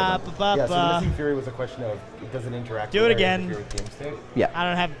irrelevant. Yeah, so missing Fury was a question of does it interact Do with it again. interfere with game state? Yeah, I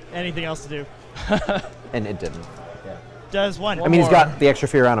don't have anything else to do. and it didn't. Yeah. Does 1. I mean, he's more. got the extra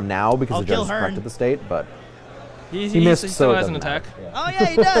fear on him now because I'll the kill judges Hearn. corrected the state, but He missed, He so still it has an doesn't attack. matter. Oh yeah,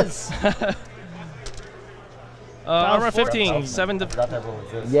 he does. Armor 4. 15. 7 I to. forgot that rule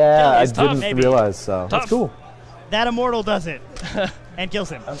exists. Yeah, It's I tough, didn't maybe. realize. So Tough. that's cool. That immortal does it and kills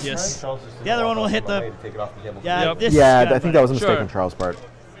him. I'm Yes. surprised Charles just The other didn't one will walk hit off my the- way to take it off the table. Yeah, Yep. this Yeah, guy, I think that was a mistake Sure. on Charles' part.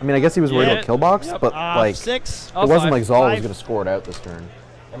 I mean, I guess he was worried Yeah. about kill box, Yep. but like 6. Oh, it wasn't 5. like Zal was 5. going to score it out this turn.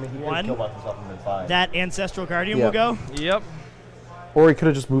 I mean, he could 1. have killed off himself and been fine. That ancestral guardian Yeah. will go. Yep. Or he could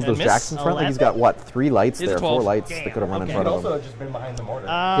have just moved And those miss. jacks in front. Like he's 11? got what, 3 lights It's there, 12. 4 lights Damn, that could have run okay. in He front could of him. also have just been behind the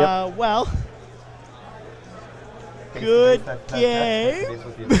mortar. Well, Face to good face, that game. face to face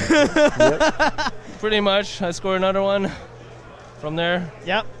with the objective. Pretty much. I score another one from there.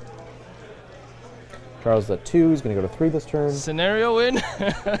 yep. Charles is at 2. He's going to go to 3 this turn. Scenario win.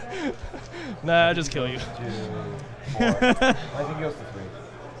 Nah, I just kill you. 2, 4. I think he goes to 3.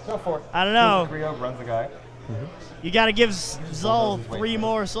 No, 4. I don't know. 3 runs the guy. You got to give Zol 3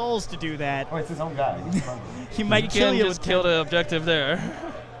 more souls to do that. Oh, it's his own guy. He's hungry. He You might kill can you just with kill 10. the objective there.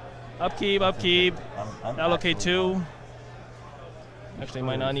 Upkeep, upkeep. I'm Allocate actually 2. Actually,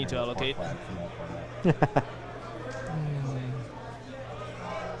 might not need to allocate.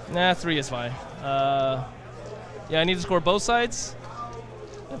 Nah, 3 is fine. Yeah, I need to score both sides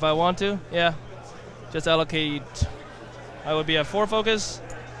if I want to. Yeah, just allocate. I would be at 4 focus.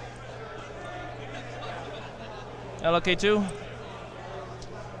 Allocate 2.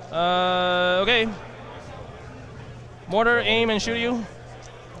 Okay. Mortar, aim, and shoot you.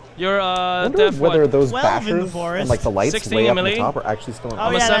 You're I wonder def whether what? those 12 in the bashers forest. and like the lights 16 way up in melee. the top are actually still in. Oh,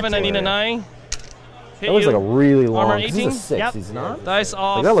 I'm yeah, a 7. that's I need a it. 9. Hit That looks you. like a really long. Armor This 18? is a 6, Yep. is he not? Dice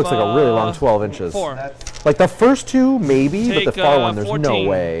off. Like that looks like a really long 12 inches. 4. That's, Like the first 2 maybe, but the Take, far one there's 14. no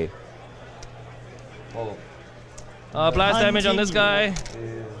way. well, Blast damage on this guy.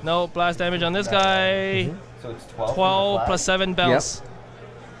 is, No, blast damage on this guy. so it's 12. 12 plus 7 bounce.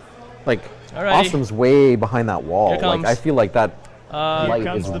 Like Alrighty. Osstrum's way behind that wall. Here Like comes. I feel like that light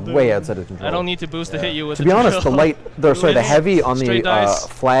comes is the way boom. outside of control. I don't need to boost to hit you with To be honest, the drill. light, the heavy on Straight the dice.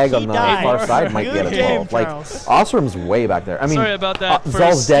 flag on He the died. far side might be at a Good game, 12. Like, Charles. Ossrum's way back there. I mean, Sorry about that Zol's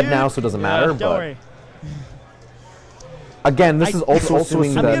first- dead now, so it doesn't matter. Don't But worry. again, this is also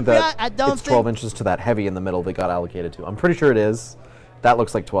assuming I'm gonna that be- I don't it's 12 think- inches to that heavy in the middle they got allocated to. I'm pretty sure it is. That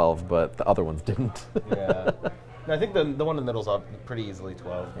looks like 12, but the other ones didn't. Yeah. No, I think the one in the middle's up pretty easily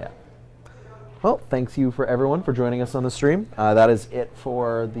 12. Yeah. Well, thanks you for everyone for joining us on the stream. That is it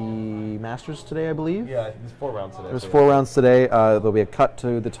for the Masters today, I believe. Yeah, there's 4 rounds today. There's so 4 yeah. rounds today. There'll be a cut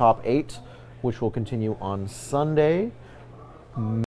to the top 8, which will continue on Sunday.